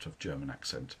run out of German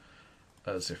accent,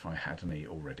 as if I had any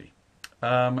already.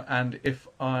 And if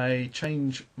I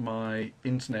change my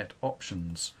internet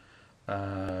options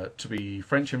to be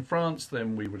French in France,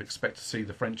 then we would expect to see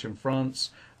the French in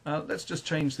France. Let's just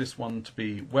change this one to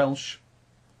be Welsh,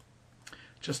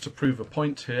 just to prove a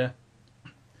point here,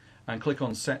 and click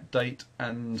on set date,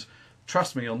 and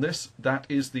trust me on this, that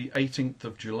is the 18th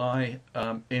of July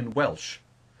in Welsh.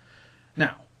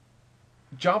 Now,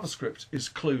 JavaScript is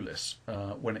clueless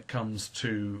when it comes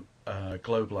to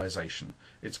globalization.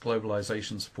 Its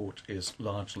globalization support is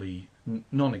largely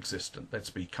non-existent.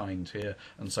 Let's be kind here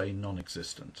and say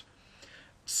non-existent.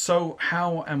 So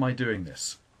how am I doing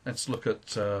this? Let's look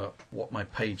at what my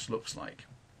page looks like.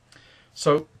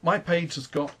 So my page has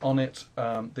got on it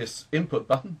this input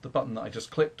button, the button that I just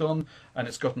clicked on, and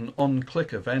it's got an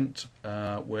on-click event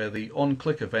where the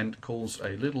on-click event calls a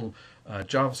little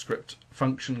JavaScript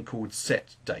function called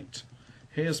setDate.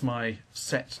 Here's my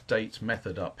setDate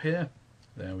method up here.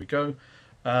 There we go.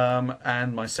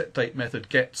 And my setDate method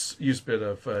uses a bit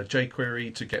of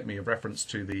jQuery to get me a reference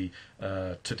to the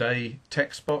today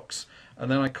text box,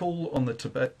 and then I call on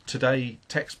the today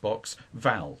text box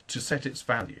val to set its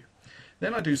value.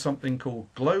 Then I do something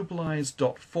called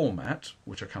globalize.format,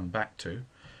 which I come back to.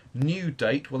 New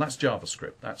date, well that's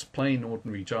JavaScript. That's plain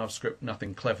ordinary JavaScript,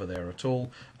 nothing clever there at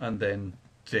all. And then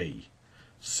D.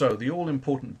 So the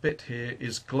all-important bit here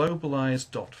is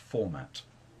globalize.format.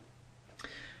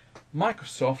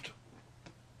 Microsoft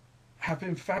have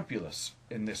been fabulous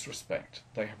in this respect.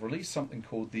 They have released something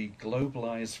called the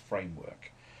Globalize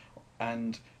framework.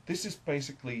 And this is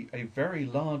basically a very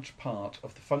large part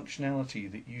of the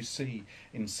functionality that you see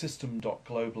in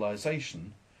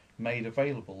system.globalization made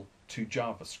available to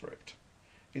JavaScript.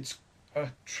 It's a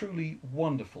truly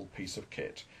wonderful piece of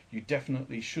kit. You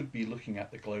definitely should be looking at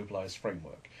the Globalize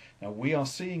framework. Now we are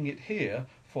seeing it here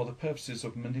for the purposes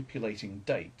of manipulating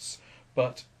dates,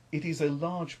 but it is a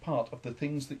large part of the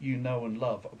things that you know and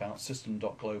love about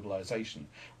system.globalization.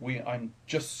 I'm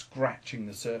just scratching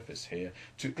the surface here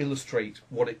to illustrate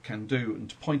what it can do and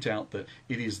to point out that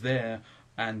it is there,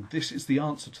 and this is the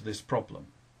answer to this problem.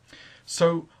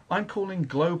 So I'm calling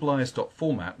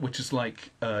globalize.format, which is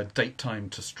like date time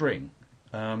to string.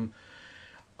 I'm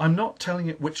not telling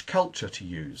it which culture to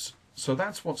use. So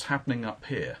that's what's happening up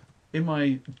here. In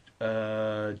my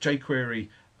jQuery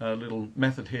little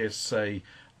method here to say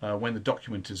when the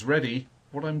document is ready,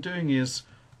 what I'm doing is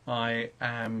I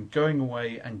am going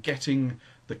away and getting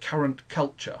the current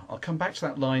culture. I'll come back to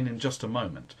that line in just a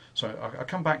moment. So I'll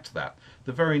come back to that.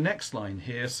 The very next line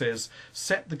here says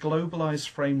set the globalized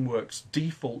framework's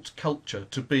default culture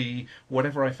to be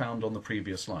whatever I found on the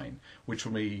previous line, which for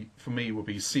me will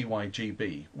be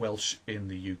CYGB, Welsh in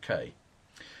the UK.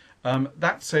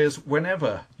 That says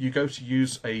whenever you go to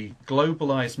use a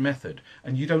globalized method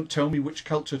and you don't tell me which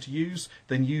culture to use,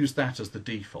 then use that as the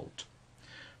default.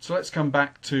 So let's come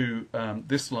back to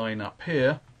this line up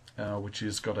here, which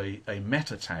has got a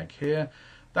meta tag here.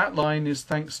 That line is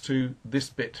thanks to this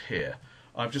bit here.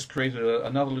 I've just created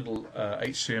another little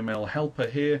HTML helper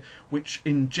here which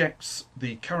injects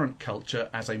the current culture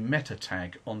as a meta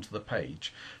tag onto the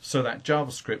page so that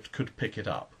JavaScript could pick it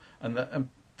up. And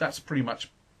that's pretty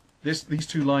much these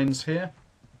two lines here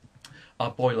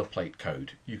are boilerplate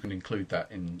code. You can include that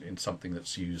in something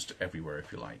that's used everywhere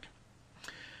if you like.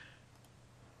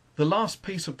 The last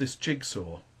piece of this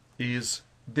jigsaw is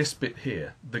this bit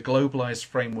here, the globalized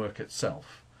framework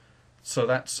itself. So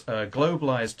that's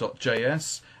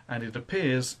globalize.js, and it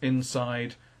appears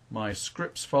inside my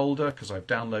scripts folder because I've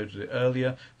downloaded it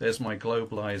earlier. There's my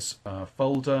globalize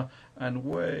folder, and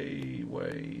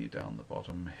way down the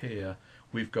bottom here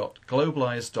we've got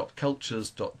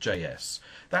globalize.cultures.js.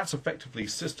 That's effectively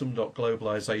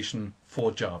system.globalization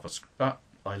for JavaScript.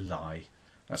 I lie.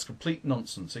 That's complete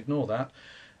nonsense. Ignore that.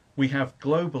 We have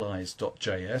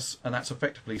globalize.js, and that's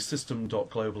effectively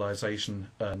system.globalization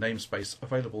namespace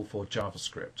available for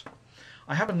JavaScript.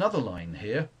 I have another line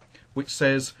here which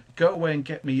says, go away and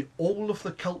get me all of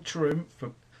the culture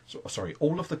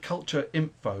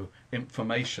info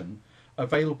information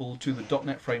available to the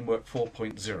 .NET Framework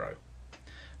 4.0.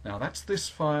 Now that's this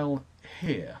file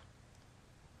here.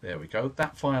 There we go,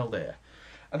 that file there.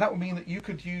 And that would mean that you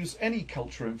could use any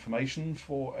culture information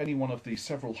for any one of the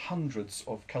several hundreds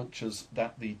of cultures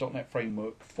that the .NET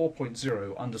Framework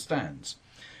 4.0 understands,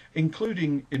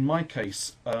 including, in my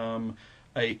case,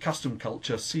 a custom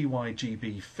culture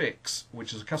CYGB fix,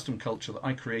 which is a custom culture that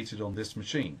I created on this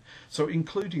machine. So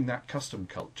including that custom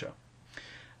culture.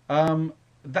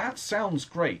 That sounds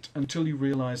great until you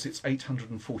realize it's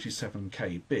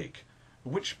 847k big,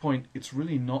 at which point it's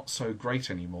really not so great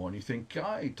anymore and you think,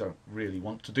 I don't really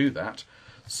want to do that.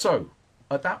 So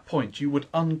at that point you would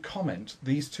uncomment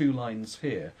these two lines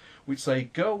here which say,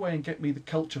 go away and get me the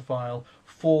culture file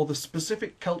for the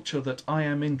specific culture that I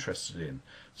am interested in.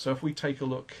 So if we take a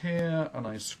look here and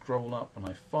I scroll up and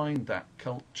I find that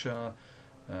culture,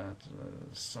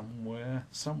 somewhere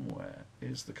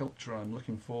is the culture I'm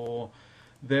looking for.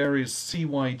 There is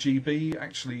CYGB,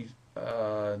 actually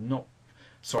not,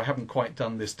 so I haven't quite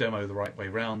done this demo the right way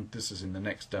round. This is in the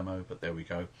next demo, but there we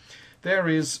go. There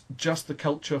is just the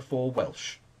culture for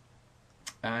Welsh,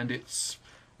 and it's,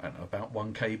 I don't know, about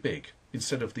 1k big,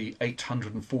 instead of the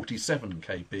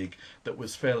 847k big that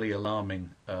was fairly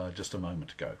alarming just a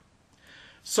moment ago.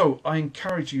 So I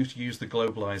encourage you to use the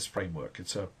Globalize framework.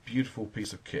 It's a beautiful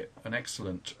piece of kit, an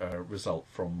excellent result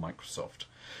from Microsoft.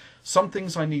 Some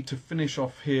things I need to finish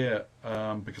off here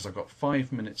because I've got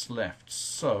 5 minutes left.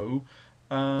 So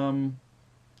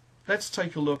let's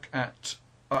take a look at,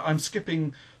 I'm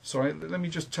skipping, sorry, let me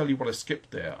just tell you what I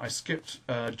skipped there. I skipped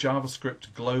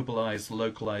JavaScript globalize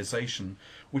localization,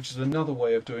 which is another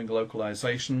way of doing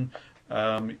localization.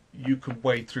 You can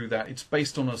wade through that. It's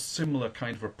based on a similar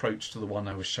kind of approach to the one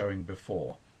I was showing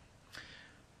before.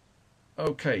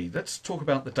 Okay, let's talk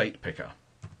about the date picker.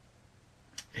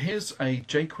 Here's a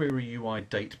jQuery UI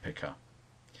date picker.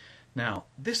 Now,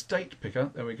 this date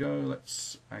picker, there we go,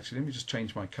 let me just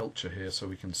change my culture here so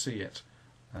we can see it.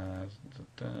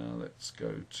 Let's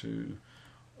go to,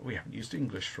 we haven't used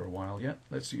English for a while yet,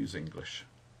 let's use English.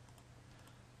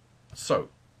 So,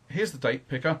 here's the date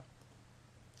picker.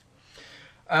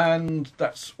 And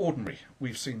that's ordinary.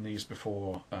 We've seen these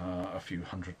before a few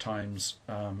hundred times.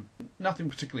 Nothing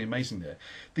particularly amazing there.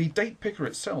 The date picker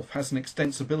itself has an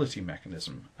extensibility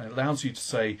mechanism. It allows you to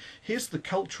say, here's the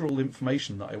cultural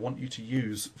information that I want you to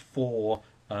use for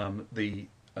the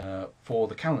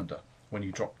calendar when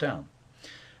you drop down.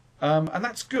 And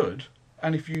that's good.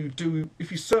 And if you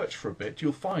search for a bit,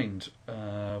 you'll find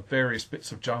various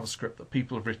bits of JavaScript that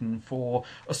people have written for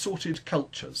assorted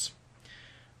cultures.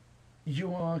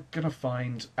 You are going to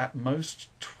find at most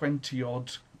 20,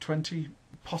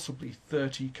 possibly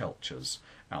 30 cultures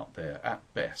out there at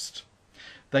best.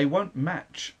 They won't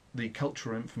match the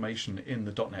cultural information in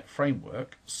the .NET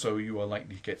framework, so you are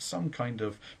likely to get some kind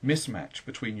of mismatch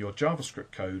between your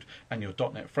JavaScript code and your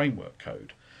 .NET framework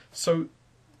code. So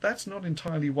that's not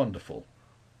entirely wonderful.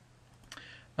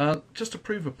 Just to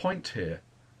prove a point here,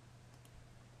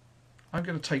 I'm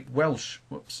going to take Welsh,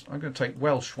 I'm going to take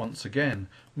Welsh once again,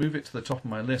 move it to the top of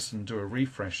my list and do a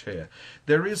refresh here.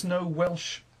 There is no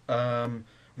Welsh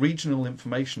regional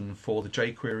information for the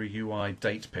jQuery UI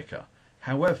date picker.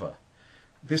 However,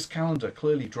 this calendar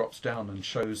clearly drops down and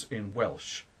shows in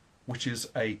Welsh, which is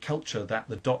a culture that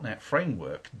the .NET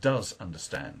framework does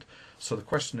understand. So the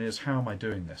question is, how am I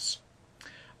doing this?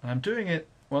 And I'm doing it,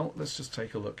 well, let's just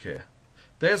take a look here.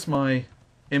 There's my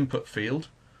input field,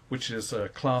 which is a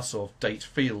class of date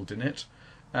field in it,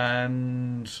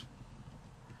 and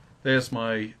there's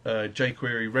my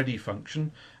jQuery ready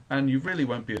function, and you really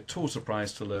won't be at all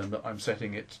surprised to learn that I'm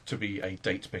setting it to be a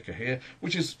date picker here,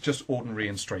 which is just ordinary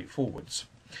and straightforwards.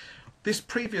 This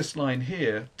previous line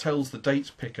here tells the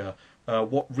date picker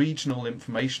what regional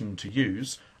information to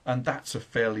use, and that's a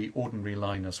fairly ordinary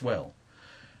line as well.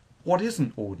 What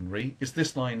isn't ordinary is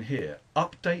this line here,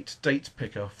 update date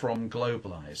picker from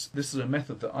globalize. This is a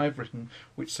method that I've written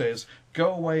which says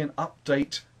go away and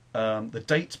update the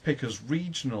date picker's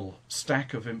regional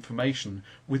stack of information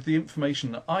with the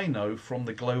information that I know from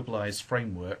the globalize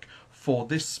framework for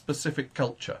this specific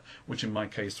culture, which in my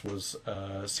case was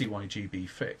CYGB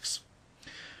fix.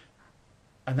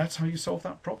 And that's how you solve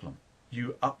that problem.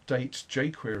 you update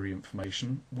jQuery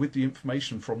information with the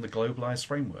information from the globalized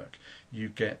framework. You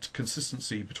get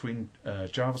consistency between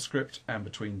JavaScript and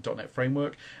between .NET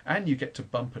Framework, and you get to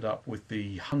bump it up with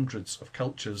the hundreds of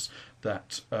cultures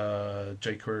that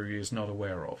jQuery is not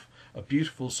aware of. A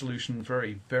beautiful solution,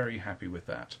 very, very happy with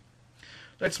that.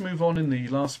 Let's move on in the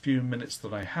last few minutes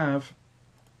that I have.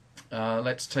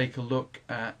 Let's take a look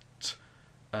at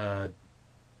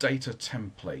data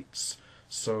templates.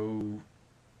 So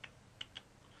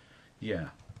yeah,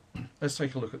 let's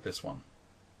take a look at this one.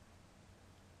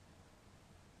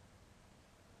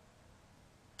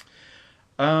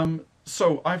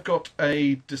 So I've got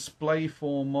a display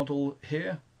form model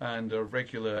here and a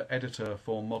regular editor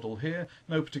form model here.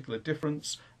 No particular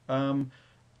difference. I'm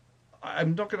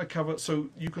not going to cover, so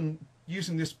you can,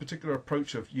 using this particular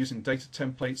approach of using data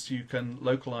templates, you can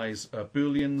localize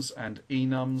booleans and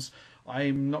enums.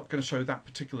 I'm not going to show that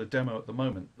particular demo at the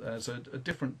moment. There's a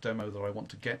different demo that I want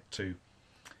to get to.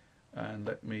 And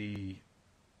let me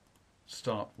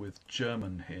start with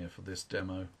German here for this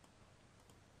demo.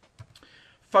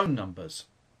 Phone numbers.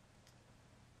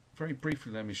 Very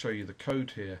briefly, let me show you the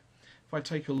code here. If I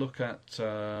take a look at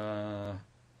the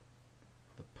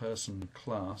person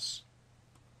class,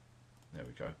 there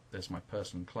we go, there's my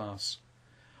person class.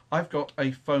 I've got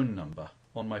a phone number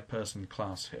on my person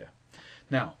class here.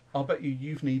 Now, I'll bet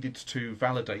you've needed to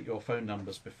validate your phone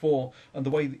numbers before, and the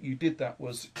way that you did that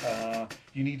was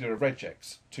you needed a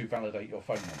regex to validate your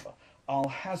phone number. I'll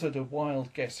hazard a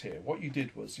wild guess here. What you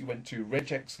did was you went to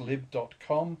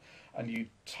regexlib.com and you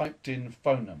typed in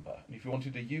phone number. And if you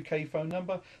wanted a UK phone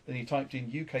number, then you typed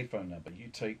in UK phone number. You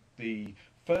take the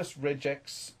first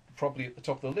regex, probably at the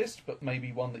top of the list, but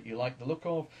maybe one that you like the look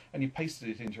of, and you pasted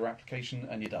it into your application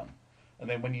and you're done. And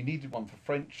then when you needed one for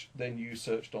French, then you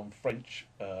searched on French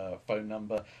phone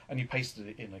number and you pasted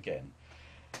it in again.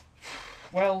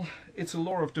 Well, it's a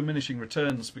law of diminishing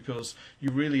returns because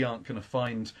you really aren't going to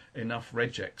find enough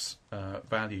regex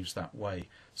values that way.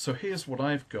 So here's what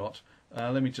I've got.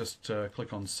 Let me just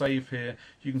click on save here.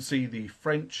 You can see the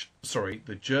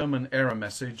the German error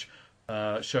message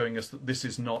showing us that this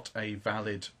is not a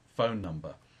valid phone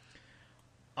number.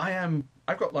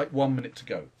 I've got like 1 minute to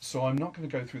go, so I'm not going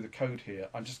to go through the code here.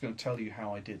 I'm just going to tell you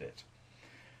how I did it.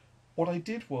 What I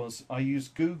did was I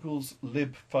used Google's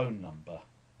lib phone number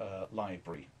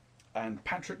library, and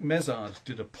Patrick Mezard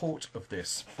did a port of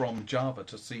this from Java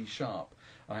to C#.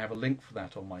 I have a link for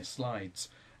that on my slides.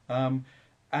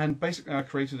 And basically I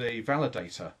created a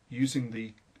validator using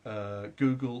the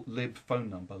Google lib phone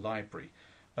number library.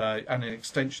 And an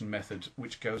extension method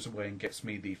which goes away and gets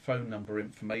me the phone number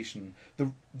information,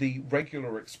 the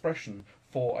regular expression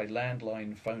for a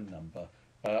landline phone number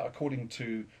according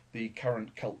to the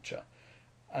current culture.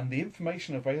 And the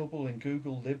information available in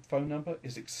Google lib phone number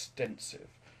is extensive.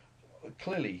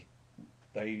 Clearly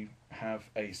they have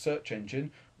a search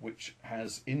engine which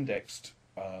has indexed,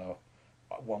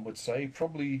 one would say,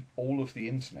 probably all of the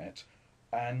internet,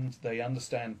 and they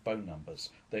understand phone numbers.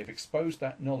 They've exposed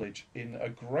that knowledge in a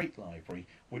great library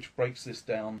which breaks this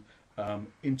down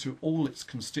into all its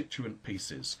constituent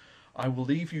pieces. I will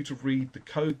leave you to read the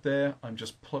code there. I'm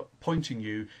just pointing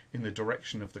you in the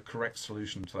direction of the correct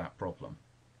solution to that problem.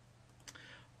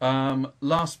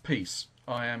 Last piece.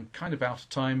 I am kind of out of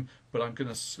time, but I'm going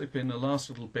to slip in a last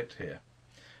little bit here.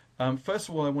 First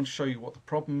of all, I want to show you what the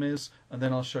problem is, and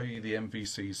then I'll show you the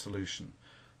MVC solution.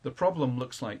 The problem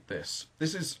looks like this.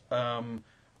 This is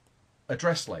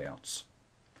address layouts.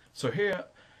 So here,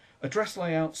 address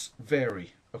layouts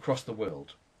vary across the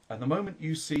world. And the moment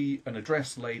you see an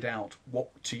address laid out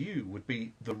what to you would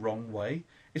be the wrong way,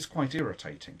 it's quite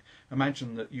irritating.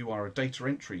 Imagine that you are a data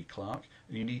entry clerk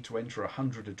and you need to enter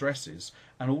 100 addresses,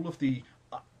 and all of the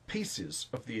pieces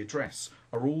of the address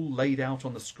are all laid out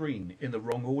on the screen in the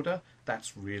wrong order.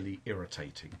 That's really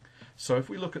irritating. So if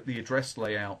we look at the address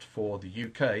layout for the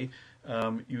UK,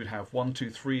 you would have 1, 2,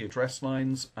 3 address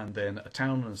lines, and then a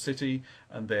town and a city,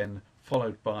 and then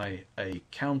followed by a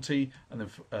county, and then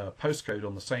a postcode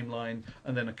on the same line,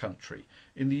 and then a country.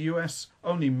 In the US,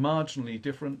 only marginally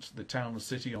different, the town and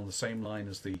city on the same line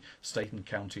as the state and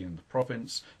county and the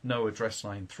province, no address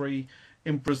line 3.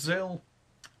 In Brazil,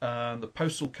 the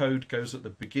postal code goes at the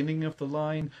beginning of the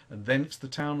line, and then it's the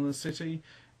town and the city.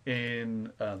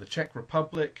 In the Czech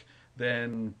Republic,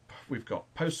 then we've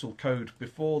got postal code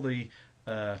before the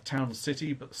town and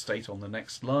city, but the state on the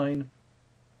next line.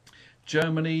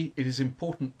 Germany, it is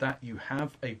important that you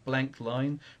have a blank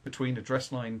line between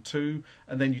address line 2,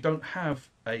 and then you don't have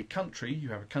a country, you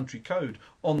have a country code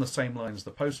on the same line as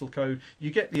the postal code.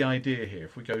 You get the idea here.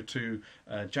 If we go to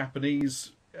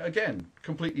Japanese, again,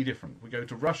 completely different. We go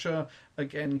to Russia,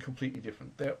 again, completely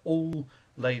different. They're all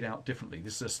laid out differently.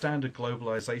 This is a standard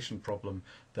globalization problem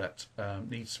that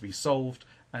needs to be solved,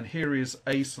 and here is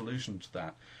a solution to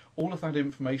that. All of that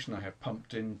information I have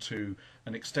pumped into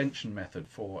an extension method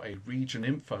for a region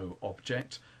info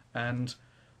object, and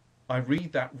I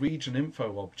read that region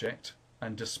info object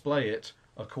and display it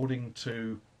according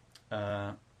to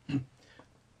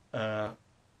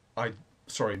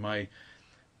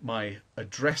my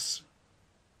address,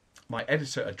 my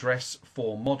editor address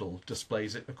for model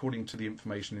displays it according to the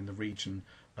information in the region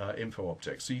info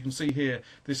object. So you can see here,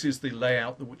 this is the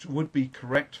layout which would be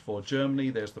correct for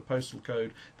Germany. There's the postal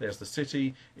code, there's the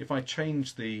city. If I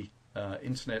change the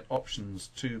internet options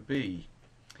to be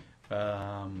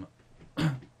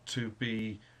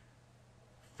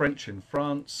French in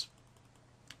France,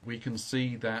 we can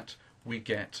see that we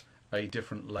get a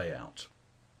different layout.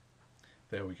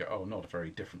 There we go. Oh, not a very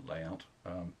different layout,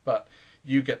 but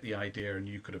you get the idea, and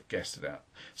you could have guessed it out.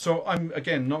 So I'm,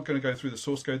 again, not going to go through the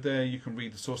source code there. You can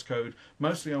read the source code.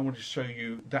 Mostly I wanted to show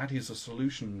you that is a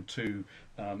solution to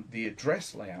the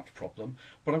address layout problem,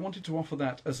 but I wanted to offer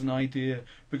that as an idea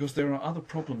because there are other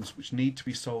problems which need to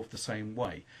be solved the same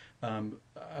way.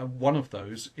 One of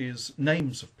those is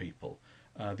names of people.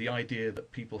 The idea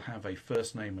that people have a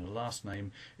first name and a last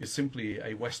name is simply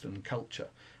a Western culture.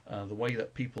 The way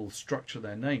that people structure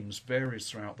their names varies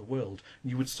throughout the world.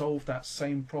 You would solve that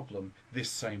same problem this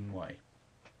same way.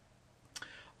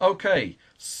 Okay,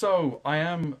 so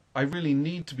I really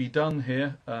need to be done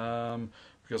here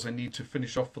because I need to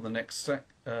finish off for the next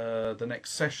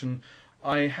session.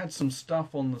 I had some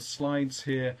stuff on the slides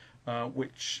here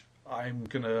which I'm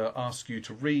going to ask you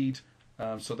to read.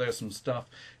 So there's some stuff.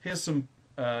 Here's some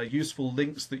useful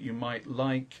links that you might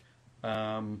like.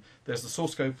 There's the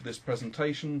source code for this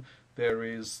presentation. There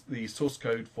is the source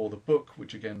code for the book,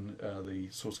 which again, the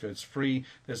source code's free.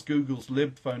 There's Google's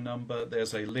lib phone number.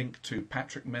 There's a link to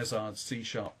Patrick Mezard's C#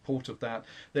 port of that.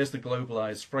 There's the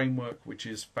globalized framework, which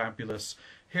is fabulous.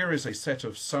 Here is a set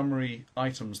of summary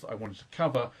items that I wanted to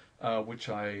cover, which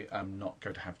I am not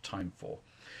going to have time for.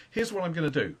 Here's what I'm going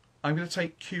to do. I'm going to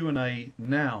take Q&A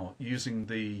now using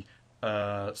the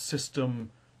system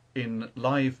in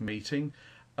live meeting.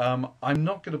 I'm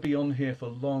not going to be on here for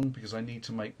long because I need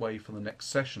to make way for the next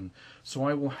session, so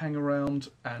I will hang around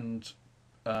and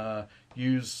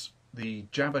use the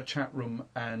Jabber chat room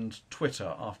and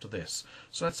Twitter after this.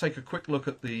 So let's take a quick look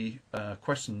at the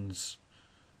questions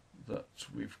that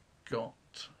we've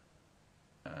got,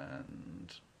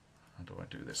 and how do I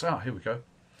do this? Here we go.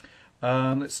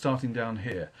 Let's starting down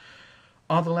here.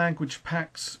 Are the language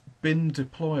packs bin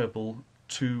deployable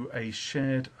to a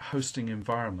shared hosting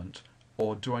environment,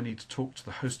 or do I need to talk to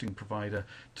the hosting provider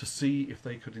to see if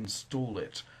they could install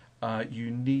it?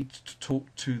 You need to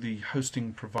talk to the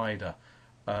hosting provider.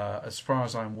 As far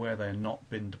as I'm aware, they're not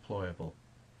bin deployable.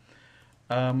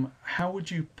 How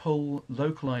would you pull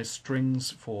localized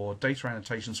strings for data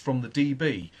annotations from the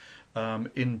DB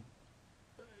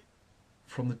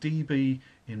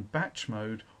in batch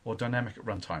mode or dynamic at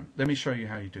runtime? Let me show you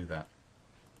how you do that.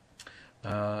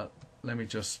 Let me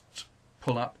just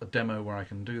pull up a demo where I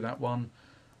can do that one.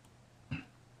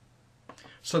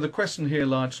 So the question here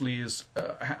largely is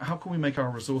how can we make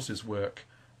our resources work?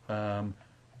 How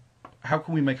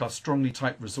can we make our strongly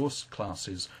typed resource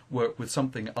classes work with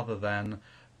something other than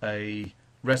a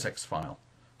regex file?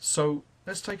 So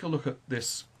let's take a look at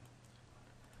this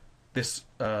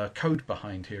code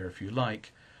behind here, if you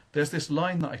like. There's this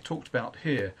line that I talked about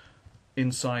here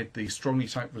inside the strongly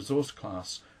typed resource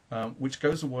class, which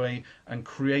goes away and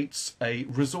creates a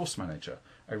resource manager.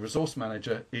 A resource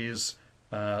manager is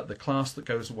the class that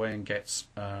goes away and gets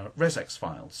regex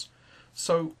files.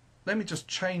 So let me just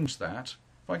change that.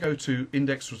 If I go to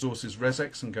index resources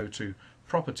regex and go to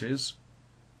properties,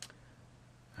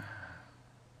 I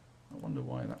wonder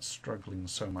why that's struggling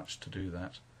so much to do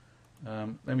that.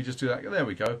 Let me just do that. There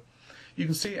we go. You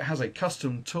can see it has a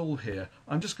custom tool here.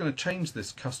 I'm just going to change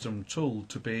this custom tool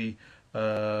to be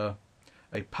a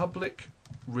public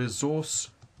resource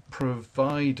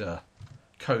provider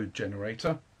code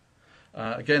generator.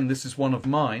 Again, this is one of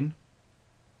mine.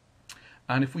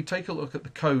 And if we take a look at the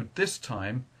code this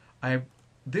time,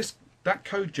 that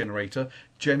code generator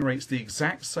generates the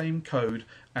exact same code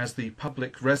as the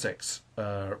public regex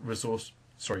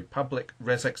public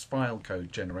regex file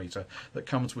code generator that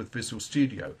comes with Visual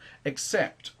Studio,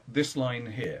 except this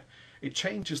line here. It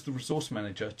changes the resource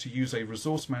manager to use a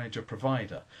resource manager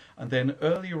provider, and then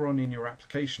earlier on in your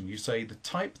application you say the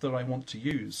type that I want to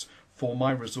use for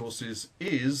my resources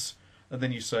is, and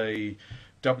then you say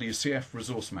WCF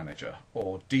Resource Manager,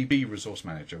 or DB Resource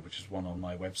Manager, which is one on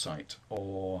my website,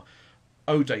 or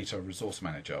OData Resource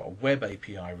Manager, or Web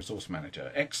API Resource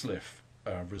Manager, XLIF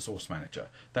Resource Manager.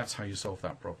 That's how you solve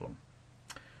that problem.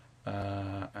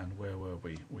 And where were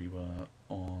we? We were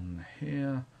on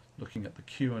here, looking at the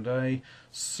Q&A.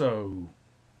 So,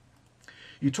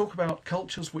 you talk about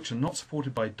cultures which are not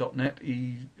supported by .NET,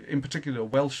 in particular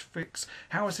Welsh Fix.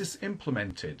 How is this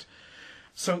implemented?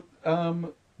 So,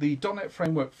 the .NET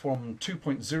framework from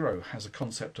 2.0 has a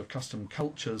concept of custom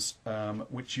cultures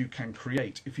which you can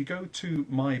create. If you go to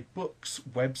my book's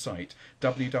website,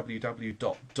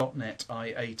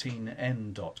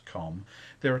 www.netI18n.com,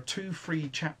 there are 2 free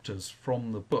chapters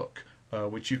from the book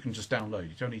which you can just download.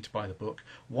 You don't need to buy the book.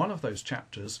 One of those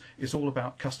chapters is all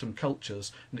about custom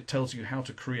cultures, and it tells you how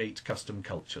to create custom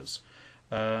cultures.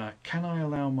 Can I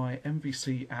allow my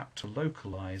MVC app to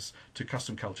localize to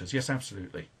custom cultures? Yes,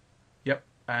 absolutely. Yep.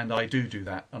 And I do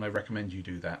that, and I recommend you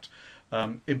do that.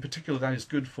 In particular, that is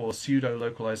good for pseudo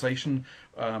localization,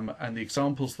 and the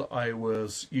examples that I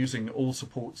was using all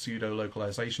support pseudo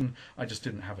localization. I just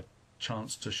didn't have a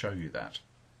chance to show you that.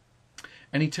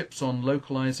 Any tips on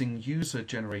localizing user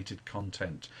generated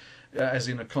content, as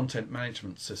in a content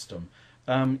management system?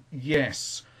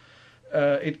 Yes,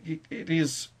 it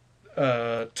is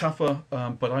tougher,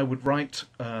 but I would write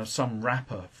some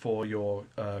wrapper for your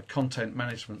content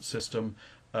management system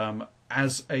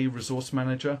as a resource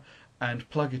manager, and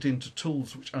plug it into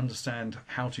tools which understand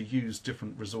how to use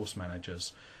different resource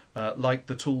managers, like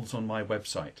the tools on my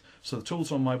website. So the tools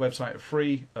on my website are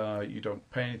free, you don't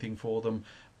pay anything for them,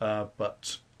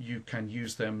 but you can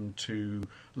use them to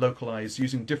localize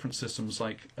using different systems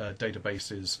like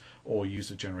databases or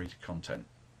user-generated content.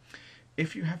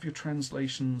 If you have your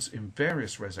translations in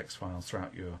various regex files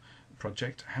throughout your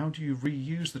project, how do you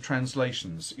reuse the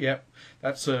translations? Yep,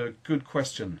 that's a good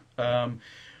question.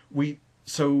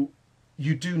 So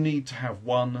you do need to have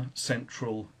one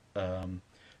central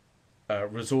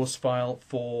resource file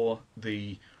for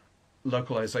the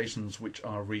localizations which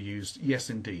are reused. Yes,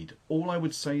 indeed. All I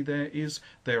would say there is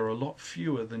there are a lot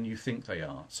fewer than you think they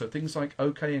are. So things like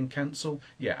OK and cancel,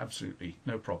 yeah, absolutely,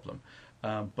 no problem.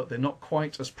 But they're not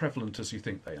quite as prevalent as you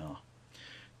think they are.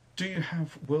 Do you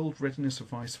have world readiness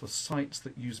advice for sites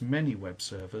that use many web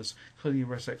servers? Clearly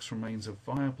regex remains a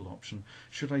viable option.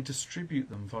 Should I distribute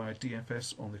them via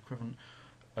DFS or the equivalent?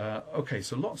 Okay,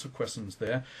 so lots of questions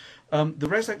there. The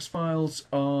regex files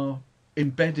are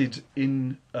embedded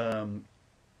in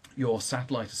your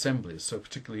satellite assemblies, so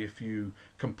particularly if you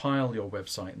compile your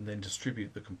website and then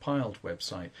distribute the compiled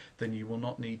website, then you will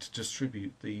not need to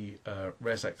distribute the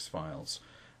regex files.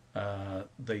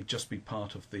 They just be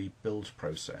part of the build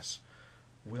process.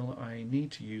 Will I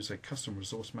need to use a custom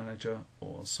resource manager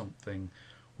or something?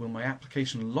 Will my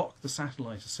application lock the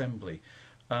satellite assembly?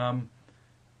 Will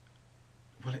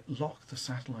it lock the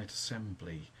satellite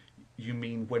assembly? You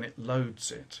mean when it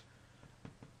loads it?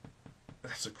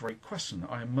 That's a great question.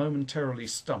 I'm momentarily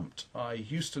stumped. I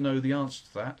used to know the answer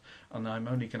to that, and I'm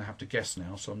only going to have to guess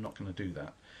now, so I'm not going to do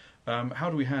that. How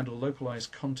do we handle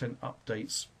localized content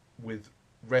updates with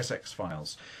regex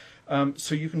files?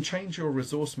 So you can change your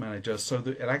resource manager so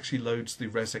that it actually loads the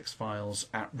regex files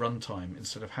at runtime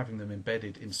instead of having them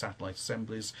embedded in satellite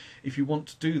assemblies. If you want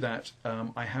to do that,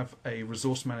 I have a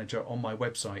resource manager on my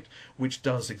website which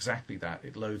does exactly that.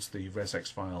 It loads the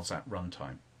regex files at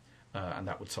runtime. And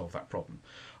that would solve that problem.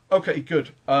 Okay, good.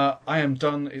 I am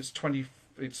done. It's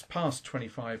past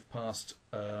 25 past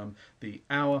the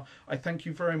hour. I thank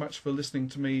you very much for listening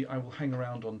to me. I will hang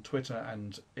around on Twitter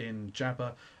and in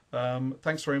Jabber.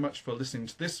 Thanks very much for listening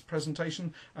to this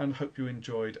presentation, and hope you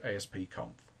enjoyed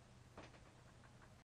aspConf.